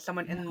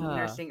 someone in yeah,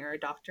 nursing or a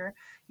doctor,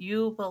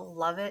 you will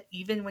love it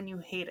even when you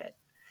hate it.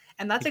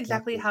 And that's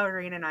exactly exactly. how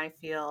Rain and I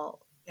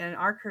feel in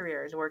our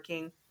careers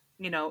working,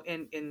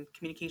 in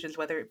communications,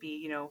 whether it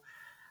be,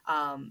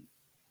 um,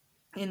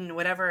 in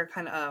whatever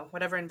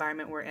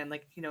environment we're in,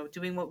 like,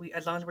 doing what we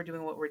as long as we're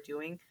doing what we're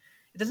doing,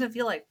 it doesn't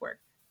feel like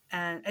work.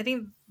 And I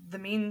think the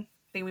main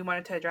thing we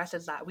wanted to address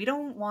is that we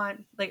don't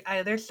want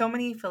there's so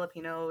many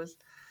Filipinos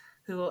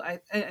who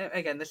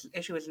again, this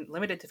issue isn't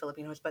limited to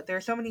Filipinos, but there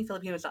are so many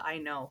Filipinos that I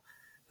know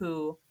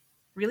who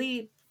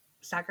really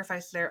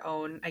sacrifice their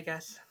own, I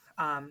guess,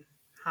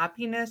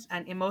 happiness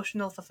and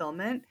emotional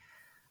fulfillment,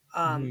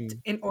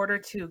 Hmm. in order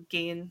to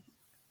gain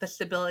the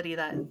stability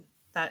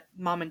that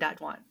mom and dad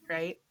want,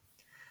 right?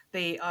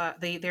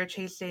 They're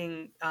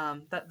chasing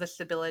the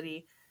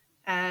stability,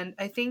 and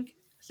I think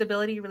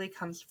stability really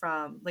comes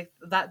from like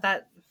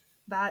that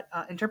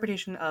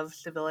interpretation of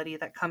stability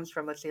that comes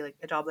from, let's say, like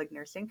a job like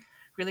nursing,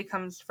 really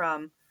comes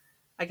from,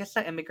 I guess,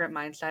 that immigrant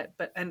mindset,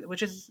 but and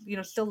which is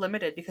still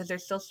limited because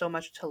there's still so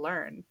much to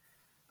learn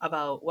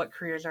about what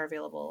careers are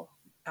available.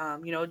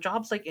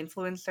 Jobs like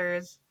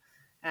influencers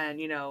and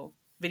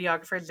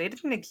videographers, they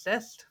didn't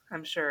exist,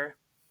 I'm sure,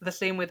 the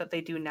same way that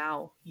they do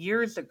now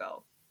years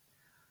ago.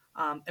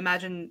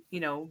 Imagine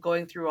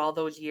going through all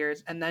those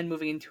years and then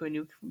moving to a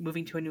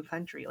new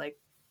country, like,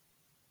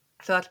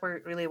 so that's where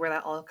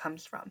that all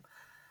comes from.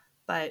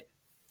 But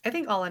I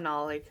think all in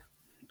all, like,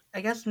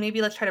 I guess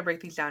maybe let's try to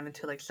break these down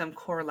into like some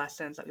core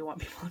lessons that we want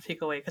people to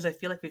take away because I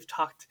feel like we've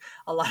talked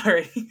a lot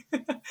already.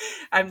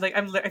 I feel like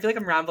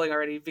I'm rambling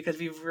already because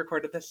we've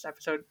recorded this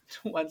episode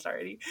once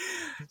already.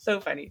 So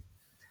funny.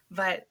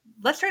 But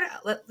let's try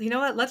to you know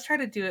what? Let's try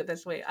to do it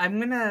this way. Why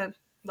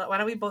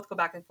don't we both go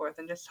back and forth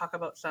and just talk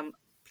about some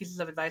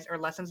pieces of advice or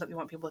lessons that we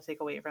want people to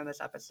take away from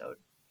this episode.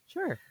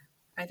 Sure.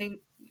 I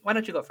think why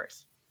don't you go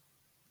first?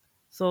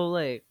 So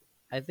like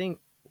I think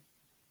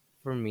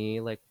for me,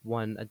 like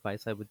one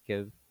advice I would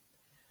give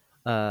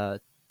uh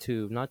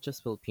to not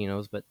just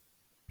Filipinos but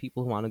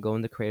people who want to go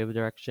in the creative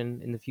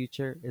direction in the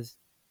future is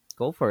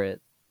go for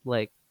it.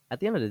 Like at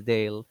the end of the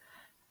day,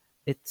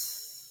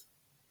 it's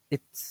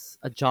it's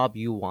a job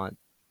you want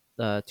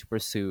to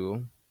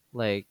pursue.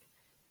 Like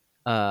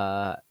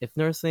if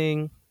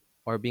nursing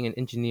or being an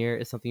engineer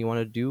is something you want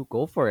to do,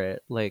 go for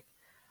it. Like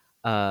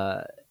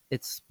uh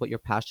it's what you're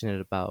passionate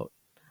about.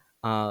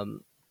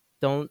 um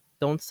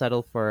don't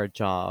settle for a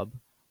job,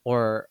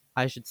 or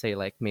I should say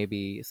like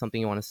maybe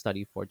something you want to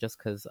study for just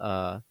because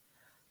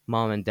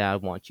mom and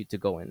dad want you to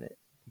go in it,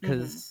 Mm-hmm.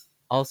 because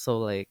also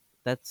like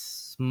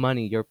that's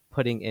money you're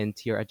putting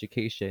into your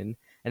education,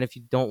 and if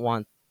you don't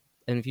want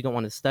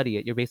to study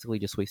it, you're basically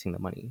just wasting the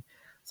money.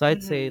 So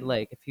I'd say Mm-hmm.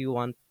 like if you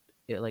want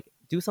it, like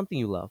do something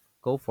you love,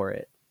 go for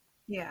it.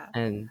 Yeah.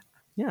 And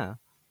yeah.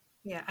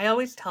 Yeah. I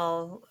always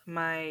tell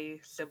my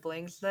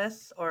siblings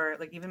this or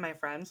like even my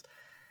friends.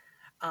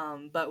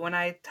 But when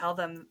I tell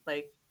them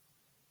like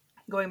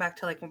going back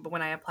to like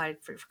when I applied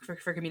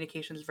for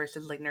communications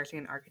versus like nursing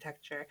and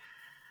architecture,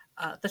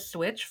 the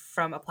switch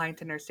from applying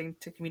to nursing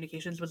to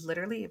communications was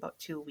literally about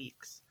 2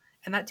 weeks,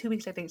 and that 2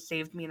 weeks I think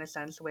saved me in a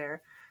sense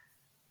where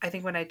I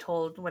think when I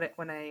told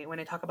when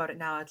I talk about it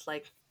now, it's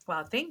like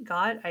wow, thank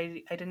God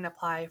I didn't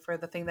apply for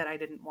the thing that I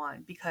didn't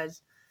want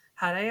because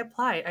had I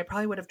applied, I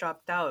probably would have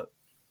dropped out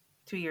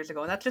 2 years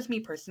ago, and that's just me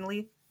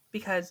personally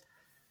because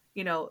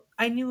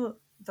I knew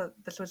that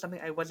this was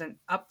something I wasn't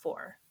up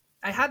for.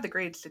 I had the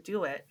grades to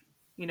do it.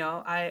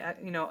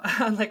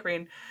 Unlike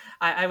Rain,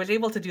 I was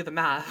able to do the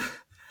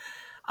math,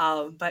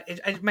 but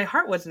my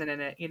heart wasn't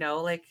in it.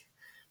 Like,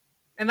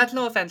 and that's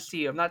no offense to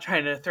you. I'm not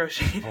trying to throw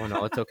shade, Oh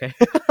no, it's okay.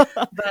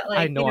 but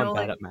I like, know I'm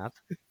bad like at math.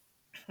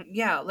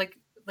 yeah, like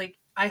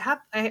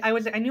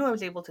I knew I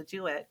was able to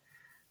do it,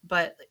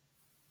 but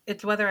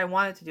it's whether I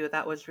wanted to do it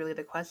that was really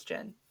the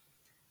question.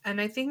 And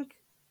I think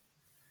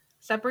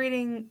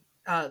separating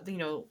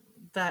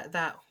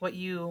that what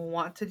you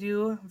want to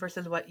do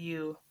versus what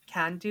you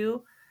can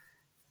do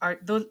are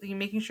those you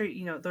making sure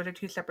those are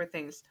two separate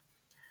things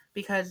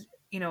because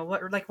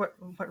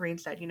what Rain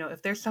said,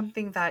 if there's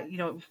something that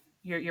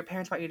your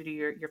parents want you to do,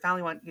 your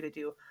family want you to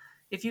do,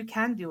 if you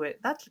can do it,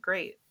 that's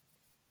great,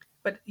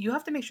 but you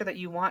have to make sure that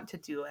you want to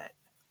do it.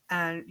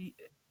 And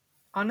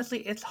honestly,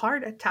 it's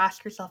hard to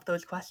ask yourself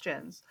those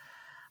questions,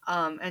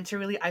 and to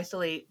really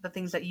isolate the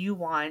things that you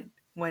want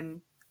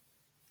when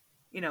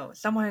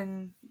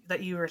someone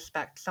that you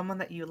respect, someone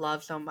that you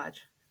love so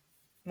much,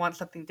 wants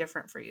something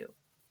different for you.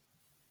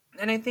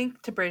 And I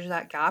think to bridge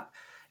that gap,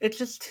 it's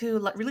just to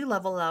really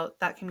level out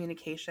that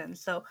communication.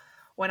 So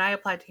when I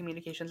applied to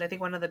communications, I think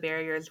one of the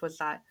barriers was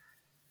that,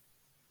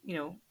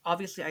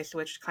 obviously I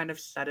switched kind of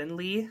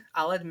suddenly.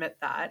 I'll admit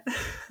that.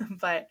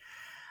 But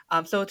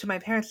so to my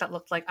parents, that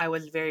looked like I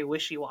was very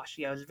wishy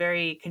washy. I was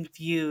very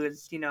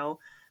confused.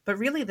 But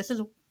really, this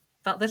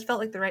felt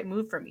like the right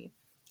move for me.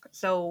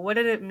 So what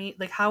did it mean?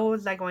 Like, how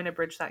was I going to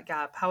bridge that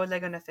gap? How was I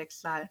going to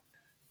fix that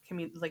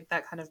like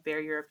that kind of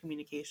barrier of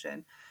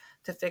communication,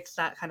 to fix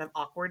that kind of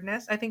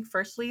awkwardness? I think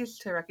firstly is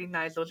to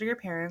recognize those are your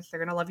parents. They're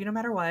gonna love you no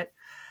matter what.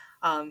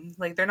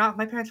 Like they're not.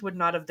 My parents would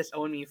not have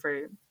disowned me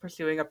for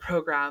pursuing a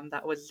program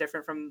that was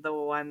different from the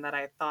one that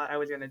I thought I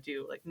was gonna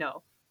do. Like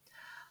no.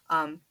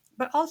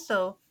 But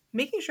also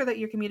making sure that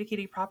you're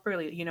communicating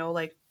properly.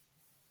 Like,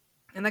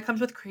 and that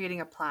comes with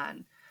creating a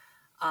plan.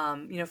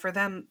 For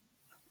them,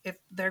 if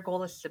their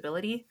goal is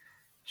stability,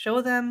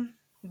 show them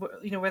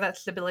where that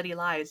stability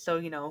lies.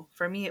 So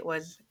for me it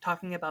was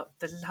talking about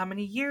this is how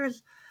many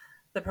years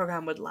the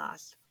program would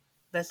last.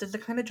 This is the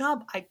kind of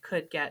job I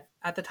could get.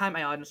 At the time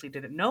I honestly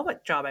didn't know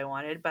what job I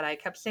wanted, but I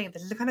kept saying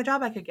this is the kind of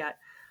job I could get.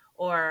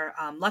 Or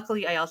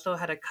luckily I also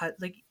had a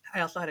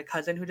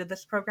cousin who did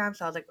this program,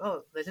 so I was like,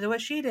 oh, this is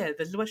what she did,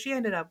 this is what she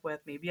ended up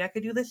with, maybe I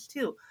could do this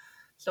too.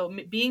 So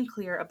being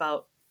clear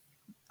about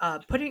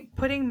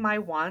putting my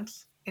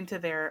wants into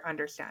their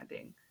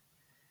understanding.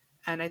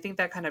 And I think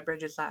that kind of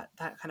bridges that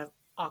kind of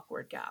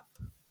awkward gap,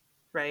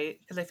 right?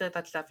 Because I feel like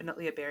that's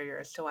definitely a barrier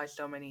as to why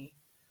so many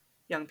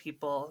young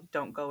people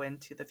don't go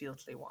into the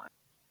fields they want.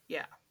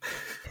 Yeah.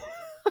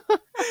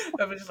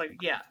 I was just like,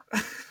 yeah.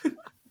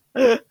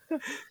 I'm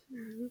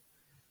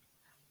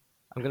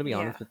gonna be Yeah.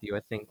 honest with you.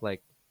 I think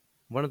like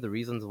one of the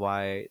reasons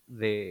why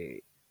my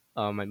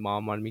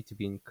mom wanted me to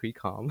be in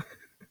Creecom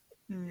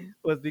Mm.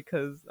 was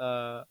because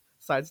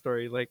side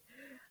story, like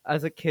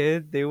as a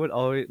kid they would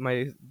always,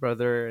 my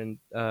brother and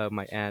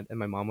my aunt and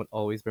my mom would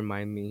always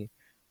remind me,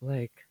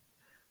 like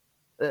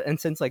and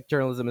since like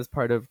journalism is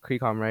part of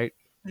Creecom, right?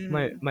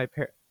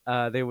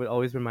 Mm. They would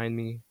always remind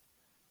me,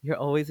 you're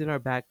always in our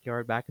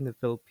backyard back in the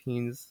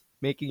Philippines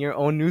making your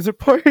own news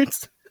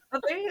reports. Oh,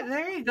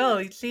 there you go.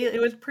 You see,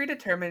 it was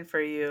predetermined for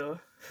you.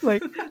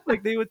 like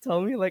like they would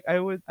tell me, like I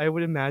would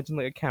imagine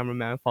like a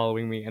cameraman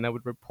following me and I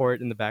would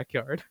report in the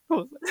backyard. I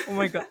was like, oh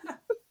my god.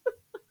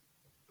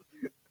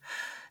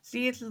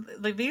 See, it's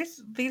like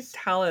these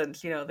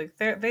talents, like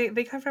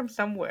they come from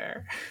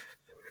somewhere.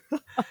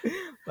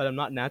 But I'm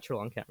not natural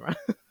on camera.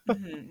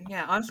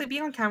 Yeah, honestly,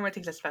 being on camera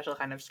takes a special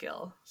kind of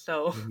skill.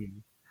 So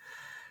Mhm.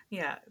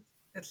 yeah,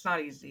 it's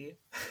not easy.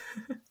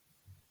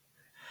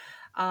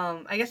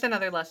 I guess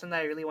another lesson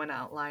that I really want to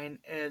outline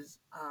is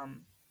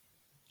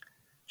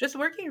just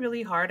working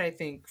really hard. I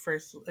think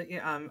first,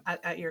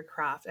 at your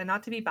craft, and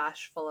not to be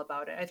bashful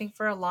about it. I think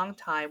for a long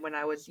time when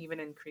I was even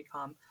in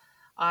Precom,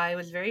 I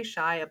was very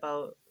shy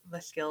about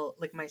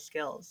like my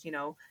skills.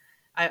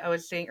 I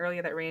was saying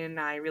earlier that Rain and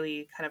I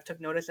really kind of took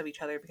notice of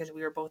each other because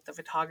we were both the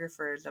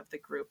photographers of the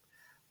group.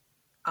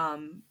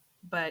 Um,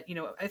 but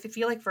I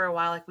feel like for a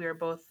while, like we were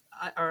both,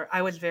 or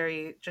I was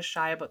very just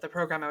shy about the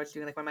program I was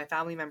doing. Like when my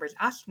family members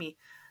asked me,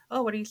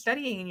 "Oh, what are you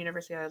studying in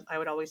university?" I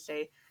would always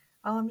say,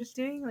 "Oh, I'm just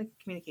doing like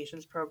a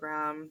communications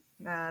program.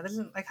 This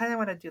isn't. I kind of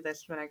want to do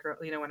this when I grow,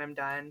 when I'm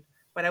done."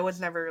 But I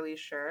was never really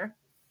sure.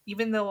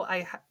 Even though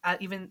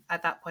even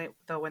at that point,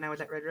 though, when I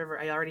was at Red River,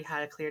 I already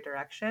had a clear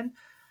direction.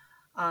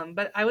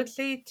 But I would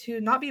say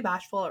to not be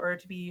bashful or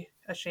to be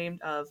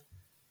ashamed of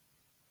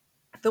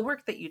the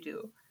work that you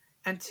do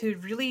and to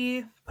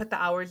really put the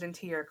hours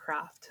into your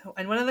craft.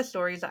 And one of the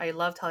stories that I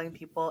love telling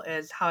people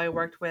is how I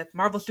worked with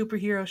Marvel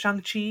superhero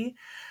Shang-Chi.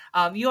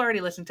 You already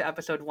listened to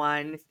episode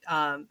 1,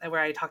 where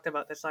I talked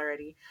about this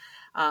already,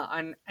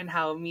 and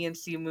how me and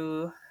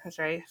Simu, that's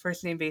right,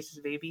 first name basis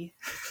baby,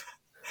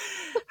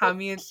 how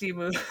me and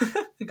Simu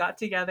got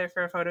together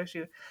for a photo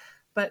shoot.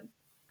 But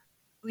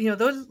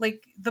those,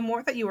 like, the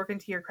more that you work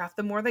into your craft,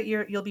 the more that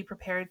you'll be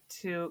prepared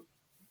to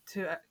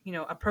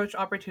approach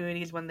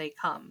opportunities when they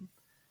come,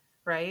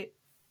 right?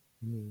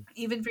 Mhm.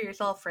 Even for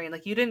yourself, Rain,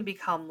 like you didn't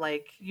become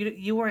like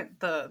you weren't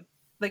the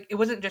like it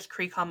wasn't just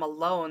Crecom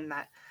alone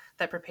that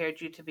prepared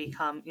you to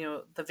become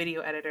the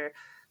video editor,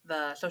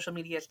 the social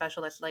media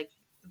specialist. Like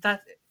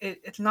that,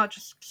 it's not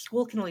just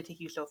school can only take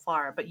you so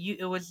far, but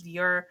it was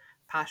your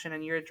passion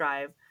and your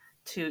drive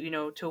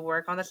to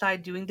work on the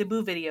side doing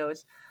debut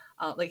videos.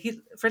 Like he's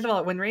first of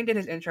all, when Rain did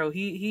his intro,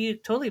 he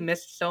totally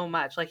missed so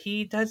much. Like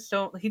he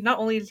not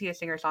only is he a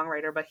singer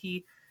songwriter, but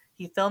he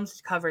films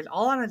his covers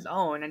all on his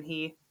own, and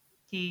he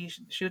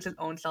shoots his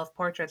own self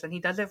portraits, and he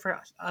does it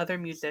for other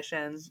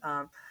musicians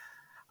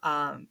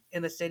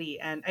in the city.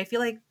 And I feel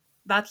like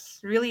that's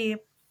really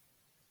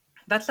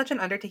that's such an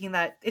undertaking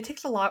that it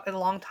takes a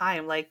long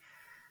time. Like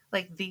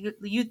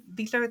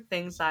these are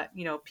things that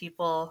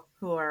people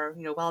who are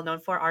well known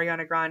for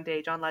Ariana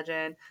Grande, John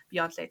Legend,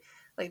 Beyonce,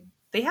 like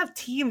they have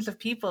teams of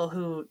people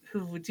who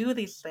do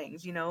these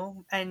things,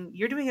 and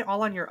you're doing it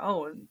all on your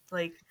own.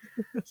 Like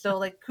so,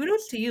 like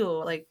kudos to you,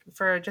 like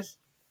for just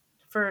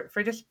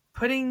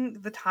putting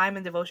the time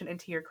and devotion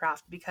into your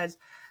craft, because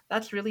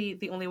that's really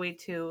the only way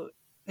to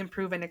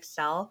improve and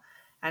excel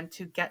and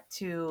to get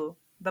to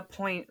the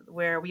point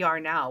where we are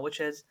now, which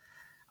is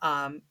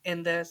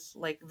in this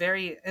like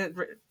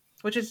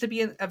which is to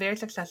be in a very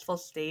successful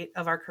state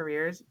of our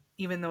careers,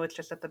 even though it's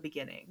just at the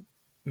beginning.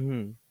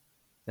 Mhm.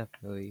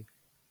 Definitely.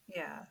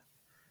 Yeah,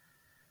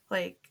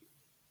 like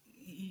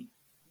y-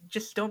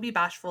 just don't be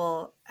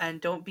bashful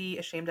and don't be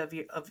ashamed of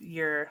the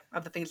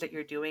things that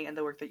you're doing and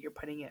the work that you're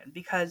putting in,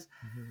 because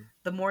Mhm.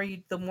 the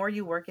more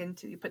you work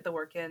into you put the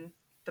work in,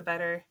 the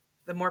better,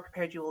 the more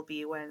prepared you will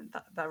be when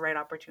the right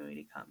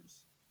opportunity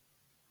comes.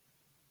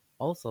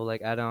 Also,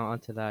 like add on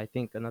to that, I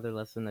think another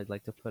lesson I'd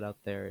like to put out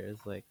there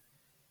is like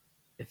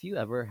if you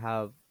ever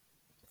have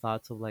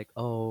thoughts of like,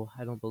 oh,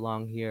 I don't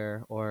belong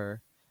here,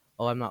 or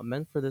oh, I'm not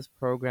meant for this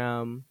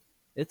program,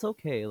 it's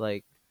okay.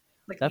 Like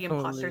Like the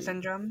imposter definitely,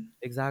 syndrome.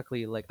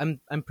 exactly. Like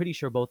I'm pretty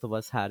sure both of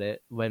us had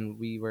it when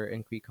we were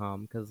in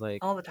Precom, because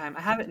like All the time,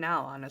 I have it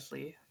now,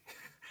 honestly.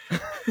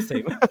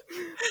 same,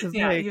 because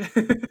Yeah, like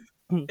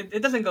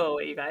it doesn't go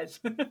away, you guys.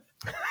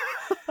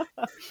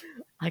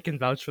 I can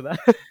vouch for that.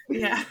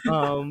 Yeah.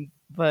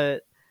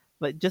 But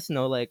just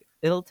know like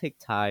it'll take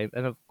time,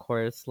 and of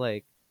course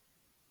like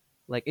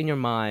in your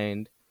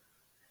mind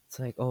it's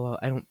like, oh,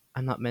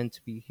 I'm not meant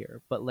to be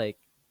here, but like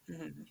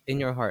Mhm. in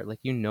your heart, like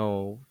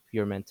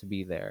you're meant to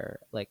be there.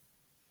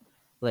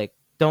 Like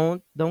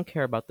don't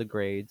care about the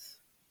grades.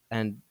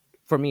 And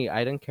for me,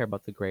 I didn't care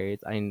about the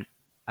grades.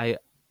 I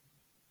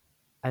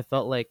I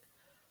felt like,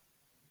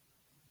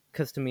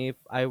 because to me, if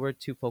I were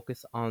to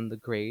focus on the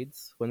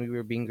grades when we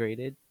were being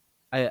graded,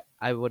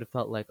 I would have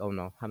felt like, oh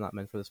no, I'm not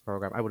meant for this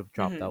program. I would have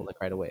dropped out Mhm.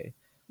 like right away.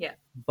 Yeah.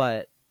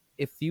 But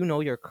if you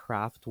know your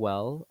craft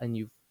well and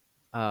you've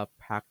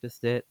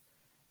practiced it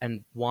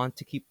and want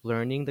to keep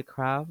learning the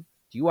craft,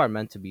 you are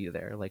meant to be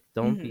there. Like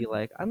don't be Mhm.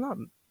 like, I'm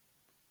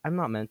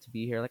not meant to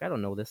be here. Like I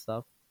don't know this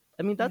stuff.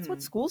 I mean, that's what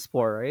Mhm. school's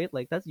for, right?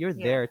 Like that's, you're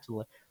Yeah. there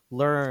to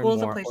learn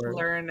School's a more, place to or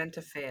learn and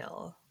to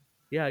fail.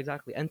 yeah,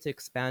 exactly, and to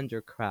expand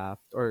your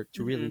craft or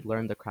to really Mhm.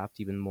 learn the craft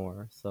even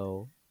more.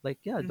 So like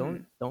yeah,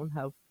 don't Mhm. don't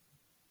have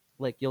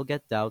like you'll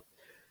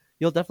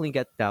definitely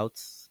get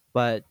doubts,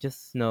 but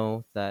just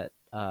know that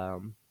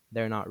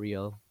they're not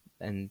real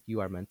and you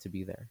are meant to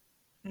be there.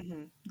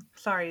 Hmm.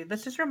 Sorry,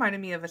 this just reminded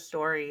me of a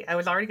story. I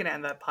was already going to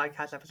end the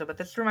podcast episode, but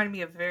this reminded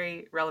me of a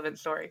very relevant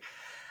story.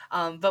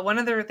 But one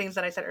of the things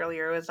that I said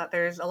earlier was that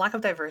there's a lack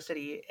of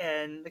diversity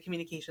in the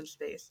communication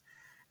space,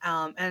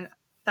 and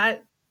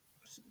that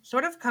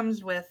sort of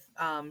comes with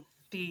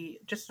the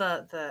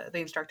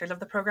instructors of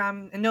the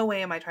program. In no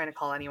way am I trying to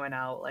call anyone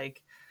out,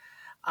 like,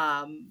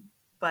 um,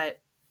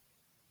 but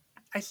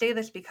I say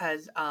this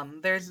because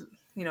there's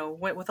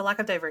with a lack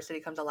of diversity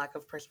comes a lack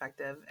of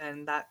perspective,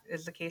 and that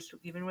is the case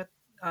even with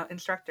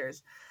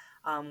instructors,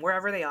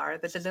 wherever they are.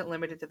 This isn't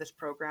limited to this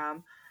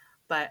program,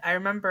 but I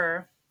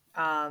remember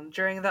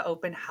during the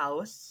open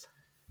house,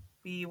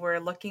 we were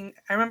looking.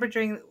 I remember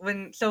during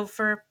when so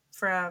for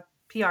a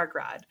PR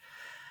grad,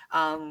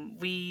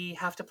 we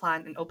have to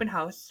plan an open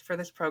house for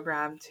this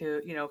program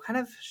to kind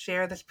of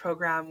share this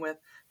program with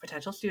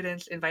potential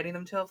students, inviting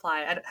them to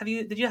apply. Have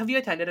you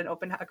attended a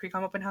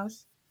Crecom open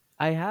house?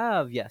 I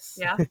have, yes.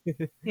 Yeah.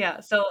 Yeah,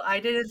 so I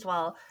did as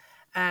well,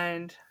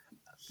 and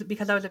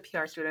because I was a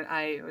PR student,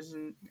 I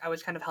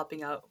was kind of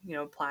helping out,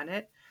 plan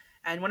it.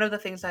 And one of the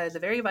things that is a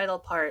very vital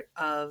part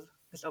of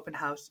this open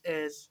house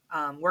is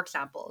work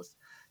samples.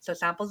 So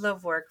samples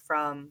of work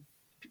from,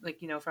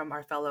 from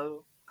our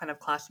fellow kind of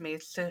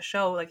classmates to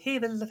show, like, hey,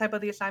 this is the type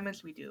of the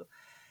assignments we do.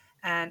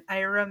 And I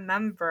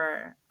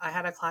remember I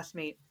had a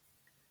classmate.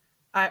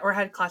 Or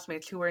had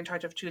classmates who were in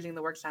charge of choosing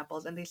the work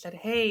samples, and they said,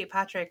 "Hey,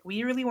 Patrick,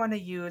 we really want to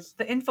use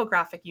the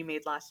infographic you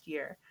made last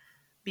year."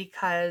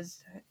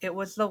 Because it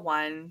was the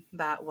one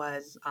that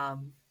was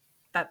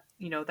that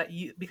that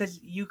you because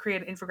you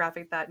created an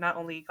infographic that not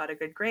only got a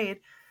good grade,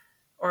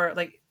 or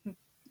like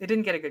it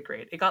didn't get a good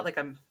grade, it got like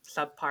a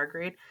subpar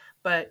grade,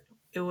 but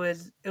it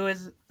was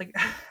like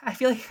I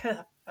feel like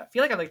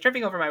I'm like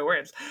tripping over my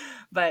words,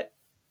 but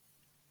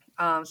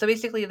so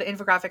basically, the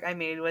infographic I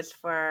made was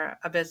for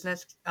a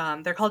business.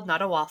 They're called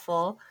Not a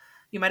Waffle.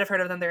 You might have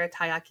heard of them. They're a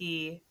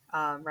taiyaki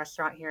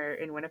restaurant here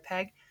in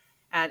Winnipeg,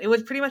 and it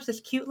was pretty much this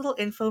cute little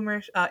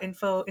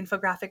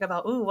infographic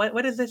about, ooh,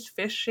 what is this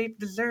fish shaped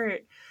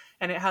dessert,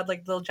 and it had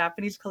like little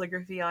Japanese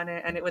calligraphy on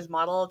it, and it was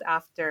modeled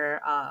after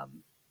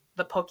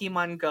the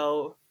Pokemon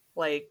Go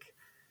like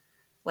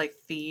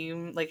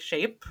theme, like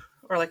shape,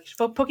 or like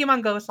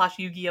Pokemon Go /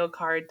 Yu-Gi-Oh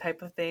card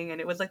type of thing, and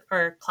it was like,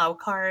 or Cloud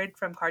Card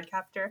from Card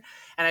Captor,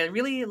 and I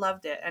really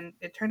loved it, and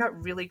it turned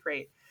out really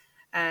great,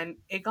 and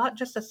it got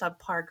just a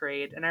subpar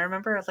grade, and I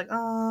remember I was like,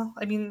 oh,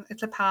 I mean,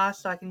 it's a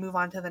pass, so I can move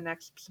on to the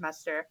next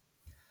semester.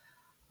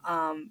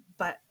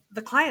 But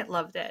the client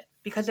loved it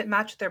because it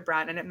matched their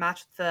brand, and it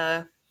matched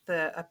the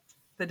uh,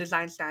 the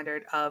design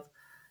standard of,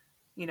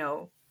 you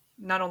know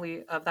not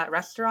only of that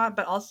restaurant,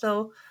 but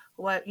also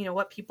what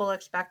people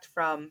expect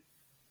from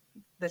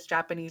this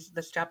Japanese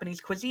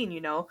cuisine.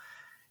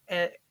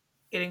 It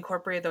it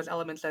incorporated those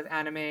elements of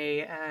anime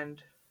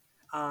and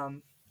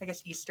I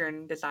guess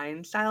Eastern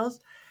design styles.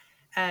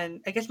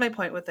 And I guess my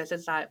point with this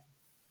is that,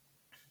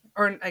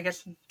 or I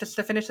guess just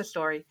to finish the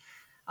story,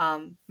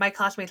 my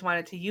classmates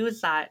wanted to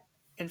use that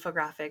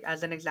infographic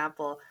as an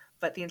example,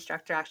 but the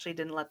instructor actually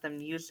didn't let them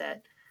use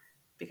it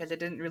because it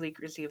didn't really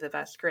receive the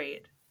best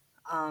grade.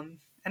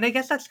 And I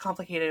guess that's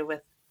complicated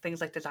with things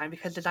like design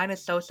because design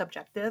is so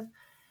subjective.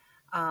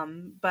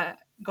 But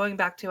going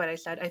back to what I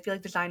said, I feel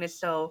like design is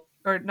so,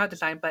 or not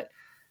design, but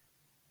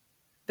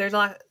there's a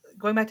lot.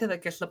 Going back to I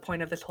guess the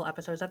point of this whole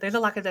episode is that there's a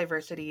lack of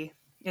diversity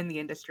in the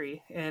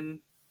industry, in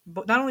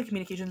not only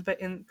communications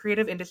but in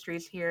creative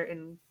industries here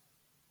in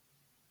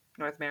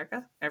North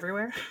America,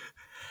 everywhere.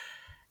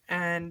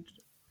 And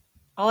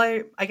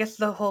I guess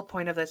the whole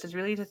point of this is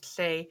really to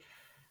say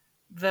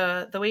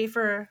the way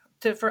for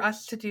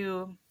us to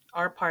do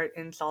our part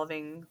in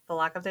solving the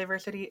lack of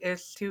diversity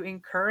is to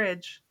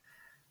encourage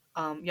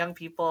young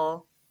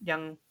people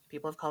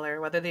of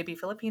color, whether they be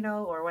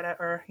Filipino or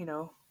whatever,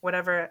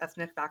 whatever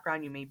ethnic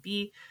background you may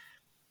be.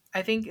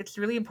 I think it's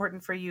really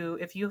important for you,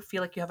 if you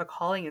feel like you have a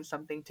calling in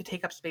something, to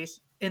take up space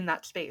in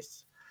that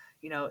space.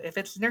 If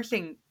it's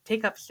nursing,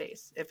 take up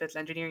space. If it's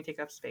engineering, take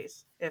up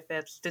space. If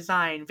it's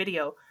design,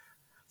 video,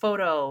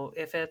 photo,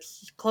 if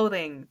it's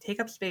clothing, take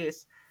up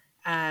space.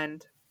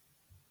 And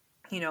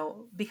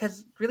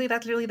because really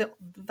that's really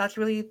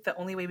the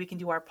only way we can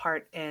do our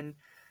part in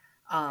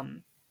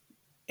um,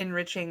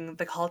 enriching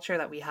the culture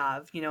that we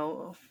have.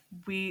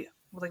 We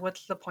like,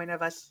 what's the point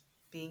of us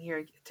be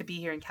here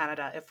in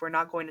Canada if we're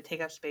not going to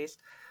take up space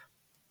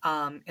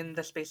in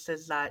the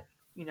spaces that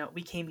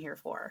we came here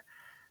for?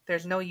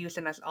 There's no use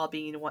in us all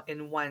being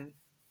in one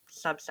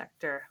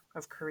subsector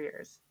of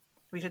careers.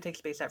 We should take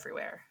space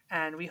everywhere,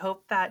 and we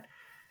hope that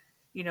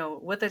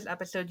with this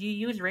episode you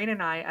use Rein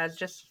and I as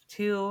just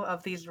two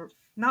of these,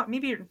 not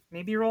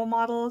maybe role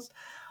models,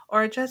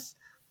 or just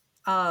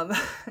um,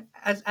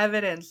 as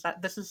evidence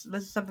that this is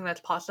something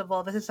that's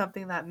possible. This is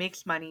something that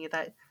makes money,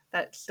 that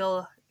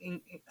still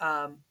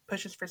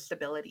pushes for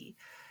stability,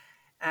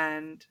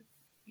 and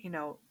you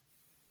know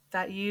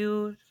that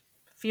you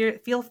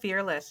feel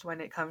fearless when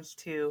it comes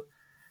to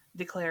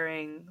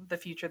declaring the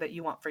future that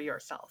you want for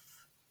yourself.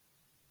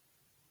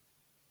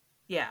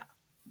 Yeah,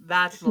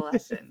 that's the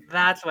lesson.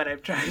 That's what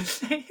I'm trying to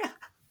say.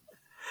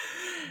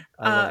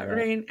 I love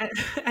Rain,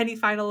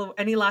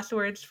 any last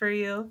words for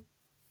you?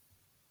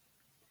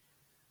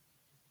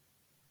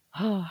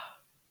 that.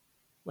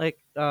 like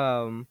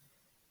um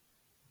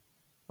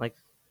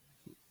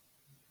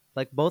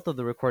like both of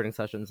the recording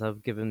sessions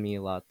have given me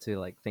a lot to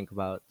like think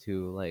about,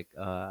 to like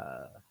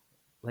I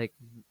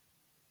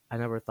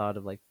never thought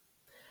of like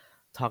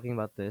talking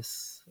about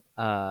this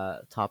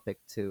topic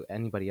to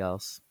anybody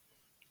else.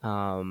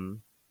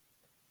 um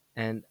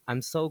and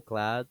I'm so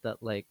glad that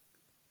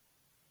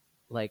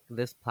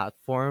this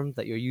platform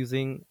that you're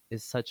using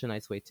is such a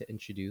nice way to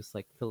introduce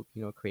like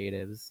Filipino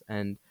creatives,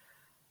 and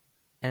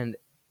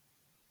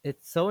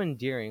it's so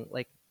endearing.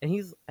 Like,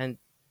 and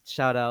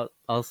shout out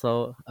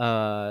also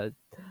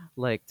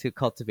like to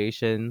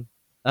Cultivation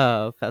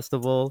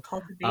festival. um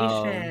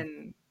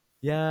Cultivation.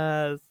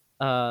 yes,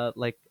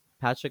 like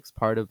Patrick's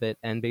part of it,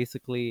 and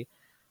basically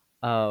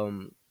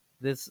um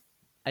this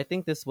I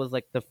think this was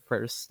like the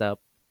first step,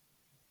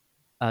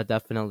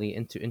 definitely,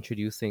 into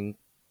introducing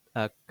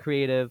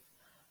creative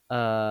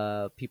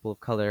people of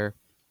color,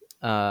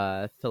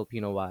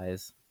 Filipino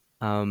wise,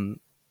 um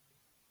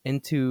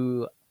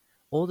into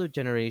older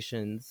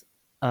generations,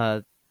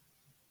 uh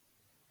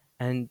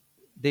and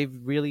they've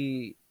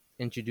really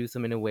introduced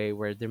them in a way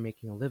where they're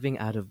making a living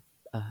out of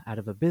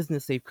a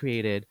business they've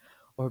created,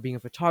 or being a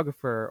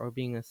photographer, or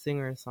being a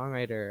singer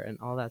songwriter, and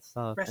all that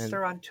stuff. And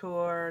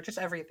Restaurateur, just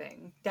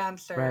everything.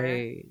 Dancer.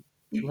 right,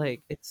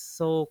 like it's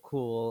so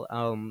cool.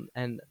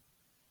 And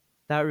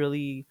that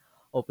really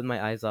opened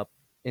my eyes up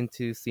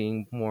into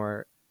seeing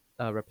more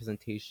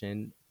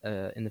representation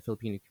in the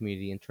Filipino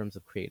community in terms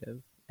of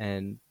creative,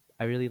 and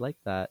I really like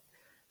that.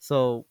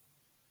 So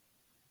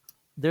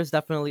there's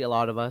definitely a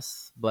lot of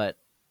us, but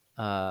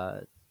uh,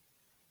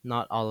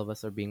 not all of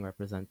us are being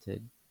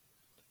represented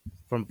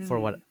from Mhm.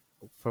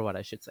 for what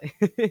I should say.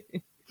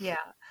 Yeah.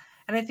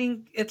 And I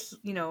think it's,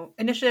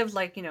 initiatives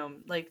like,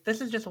 like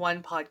this is just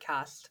one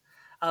podcast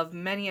of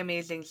many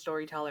amazing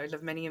storytellers,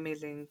 of many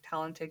amazing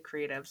talented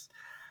creatives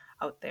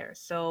out there.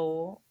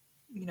 So,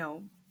 you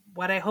know,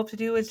 what I hope to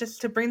do is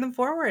just to bring them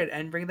forward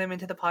and bring them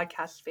into the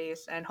podcast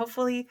space. And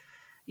hopefully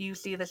you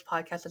see this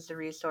podcast as a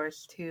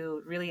resource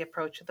to really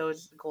approach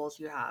those goals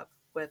you have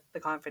with the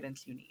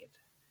confidence you need.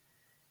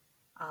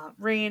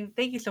 Rain,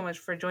 thank you so much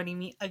for joining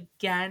me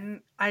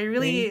again. I Thank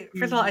really,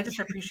 first of all, I you. just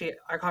appreciate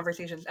our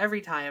conversations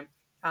every time.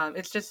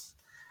 It's just,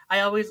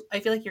 I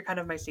feel like you're kind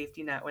of my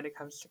safety net when it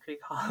comes to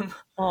Creecom.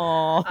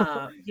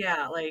 Oh,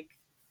 Yeah, like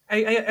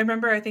I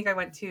remember I think I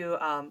went to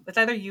it's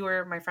either you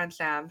or my friend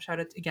Sam. Shout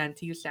out again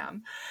to you,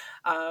 Sam.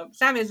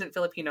 Sam isn't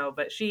Filipino,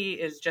 but she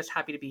is just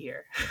happy to be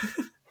here.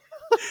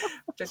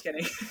 Just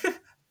kidding.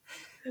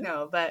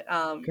 No, but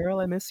girl,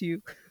 I miss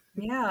you.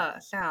 yeah,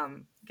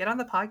 Sam, get on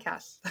the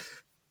podcast.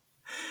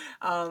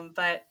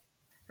 But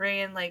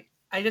Rain, like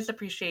I just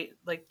appreciate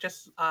like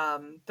just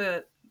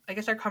the I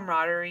guess our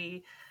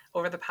camaraderie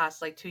over the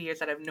past like 2 years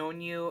that I've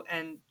known you,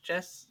 and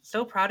just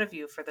so proud of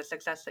you for the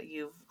success that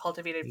you've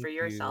cultivated for Thank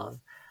yourself.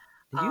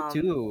 you. And you Um,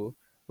 too.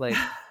 Like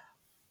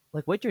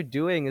what you're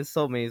doing is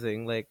so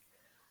amazing. Like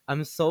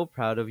I'm so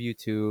proud of you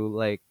too.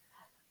 Like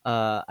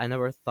I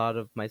never thought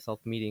of myself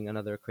meeting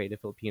another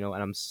creative Filipino,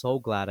 and I'm so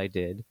glad I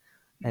did.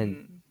 And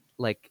mm,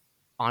 like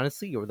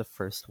honestly, you're the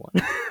first one,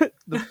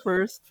 the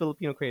first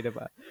Filipino creative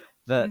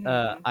that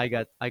mhm.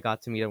 I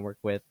got to meet and work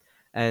with,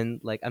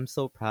 and like I'm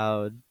so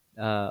proud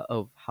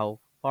of how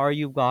far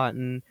you've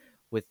gotten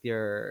with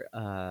your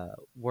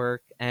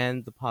work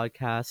and the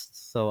podcast.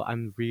 So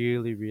I'm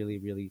really, really,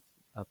 really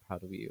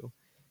proud of you.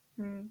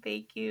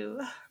 Thank you.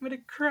 I'm gonna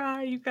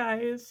cry, you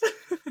guys.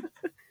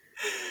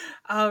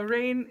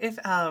 Rain, if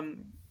uh,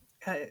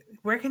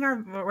 where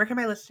can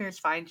my listeners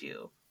find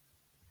you?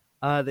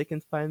 They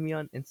can find me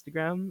on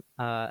Instagram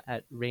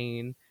at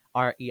rein.qc,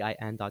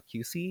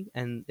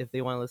 and if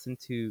they want to listen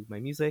to my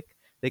music,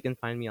 they can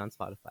find me on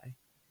Spotify.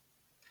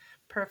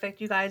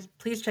 Perfect, you guys.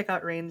 Please check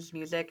out Rain's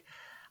music.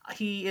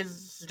 He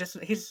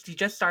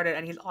just started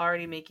and he's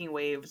already making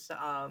waves.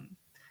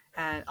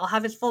 And I'll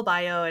have his full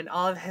bio and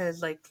all of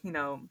his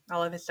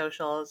all of his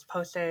socials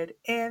posted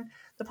in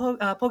the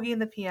Pogi in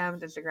the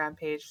PM's Instagram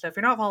page. So if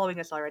you're not following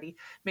us already,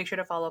 make sure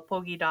to follow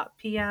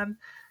pogi.pm.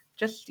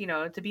 Just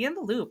to be in the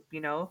loop. Who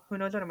knows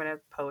what I'm gonna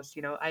post.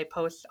 I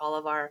post all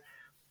of our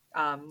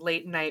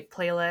late night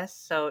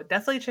playlist. So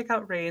definitely check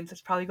out Rain's.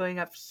 It's probably going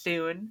up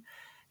soon.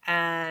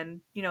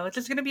 And, it's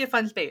just going to be a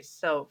fun space.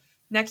 So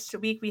next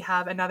week, we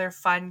have another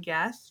fun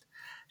guest.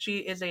 She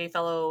is a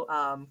fellow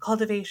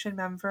cultivation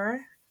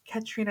member,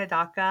 Katrina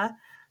Daka.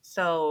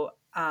 So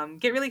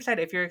get really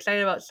excited. If you're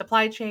excited about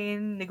supply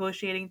chain,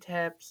 negotiating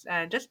tips,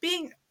 and just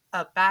being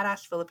a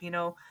badass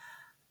Filipino,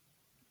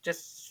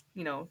 just,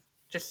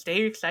 just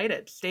stay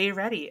excited, stay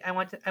ready. I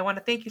want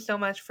to thank you so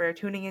much for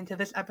tuning into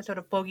this episode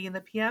of Pogi in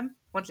the PM.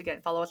 Once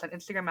again, follow us on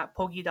Instagram at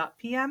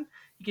pogi.pm.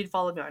 You can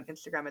follow me on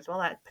Instagram as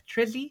well at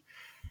Patrizzi.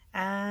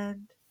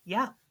 And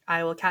yeah,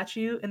 I will catch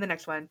you in the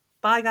next one.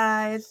 Bye,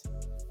 guys.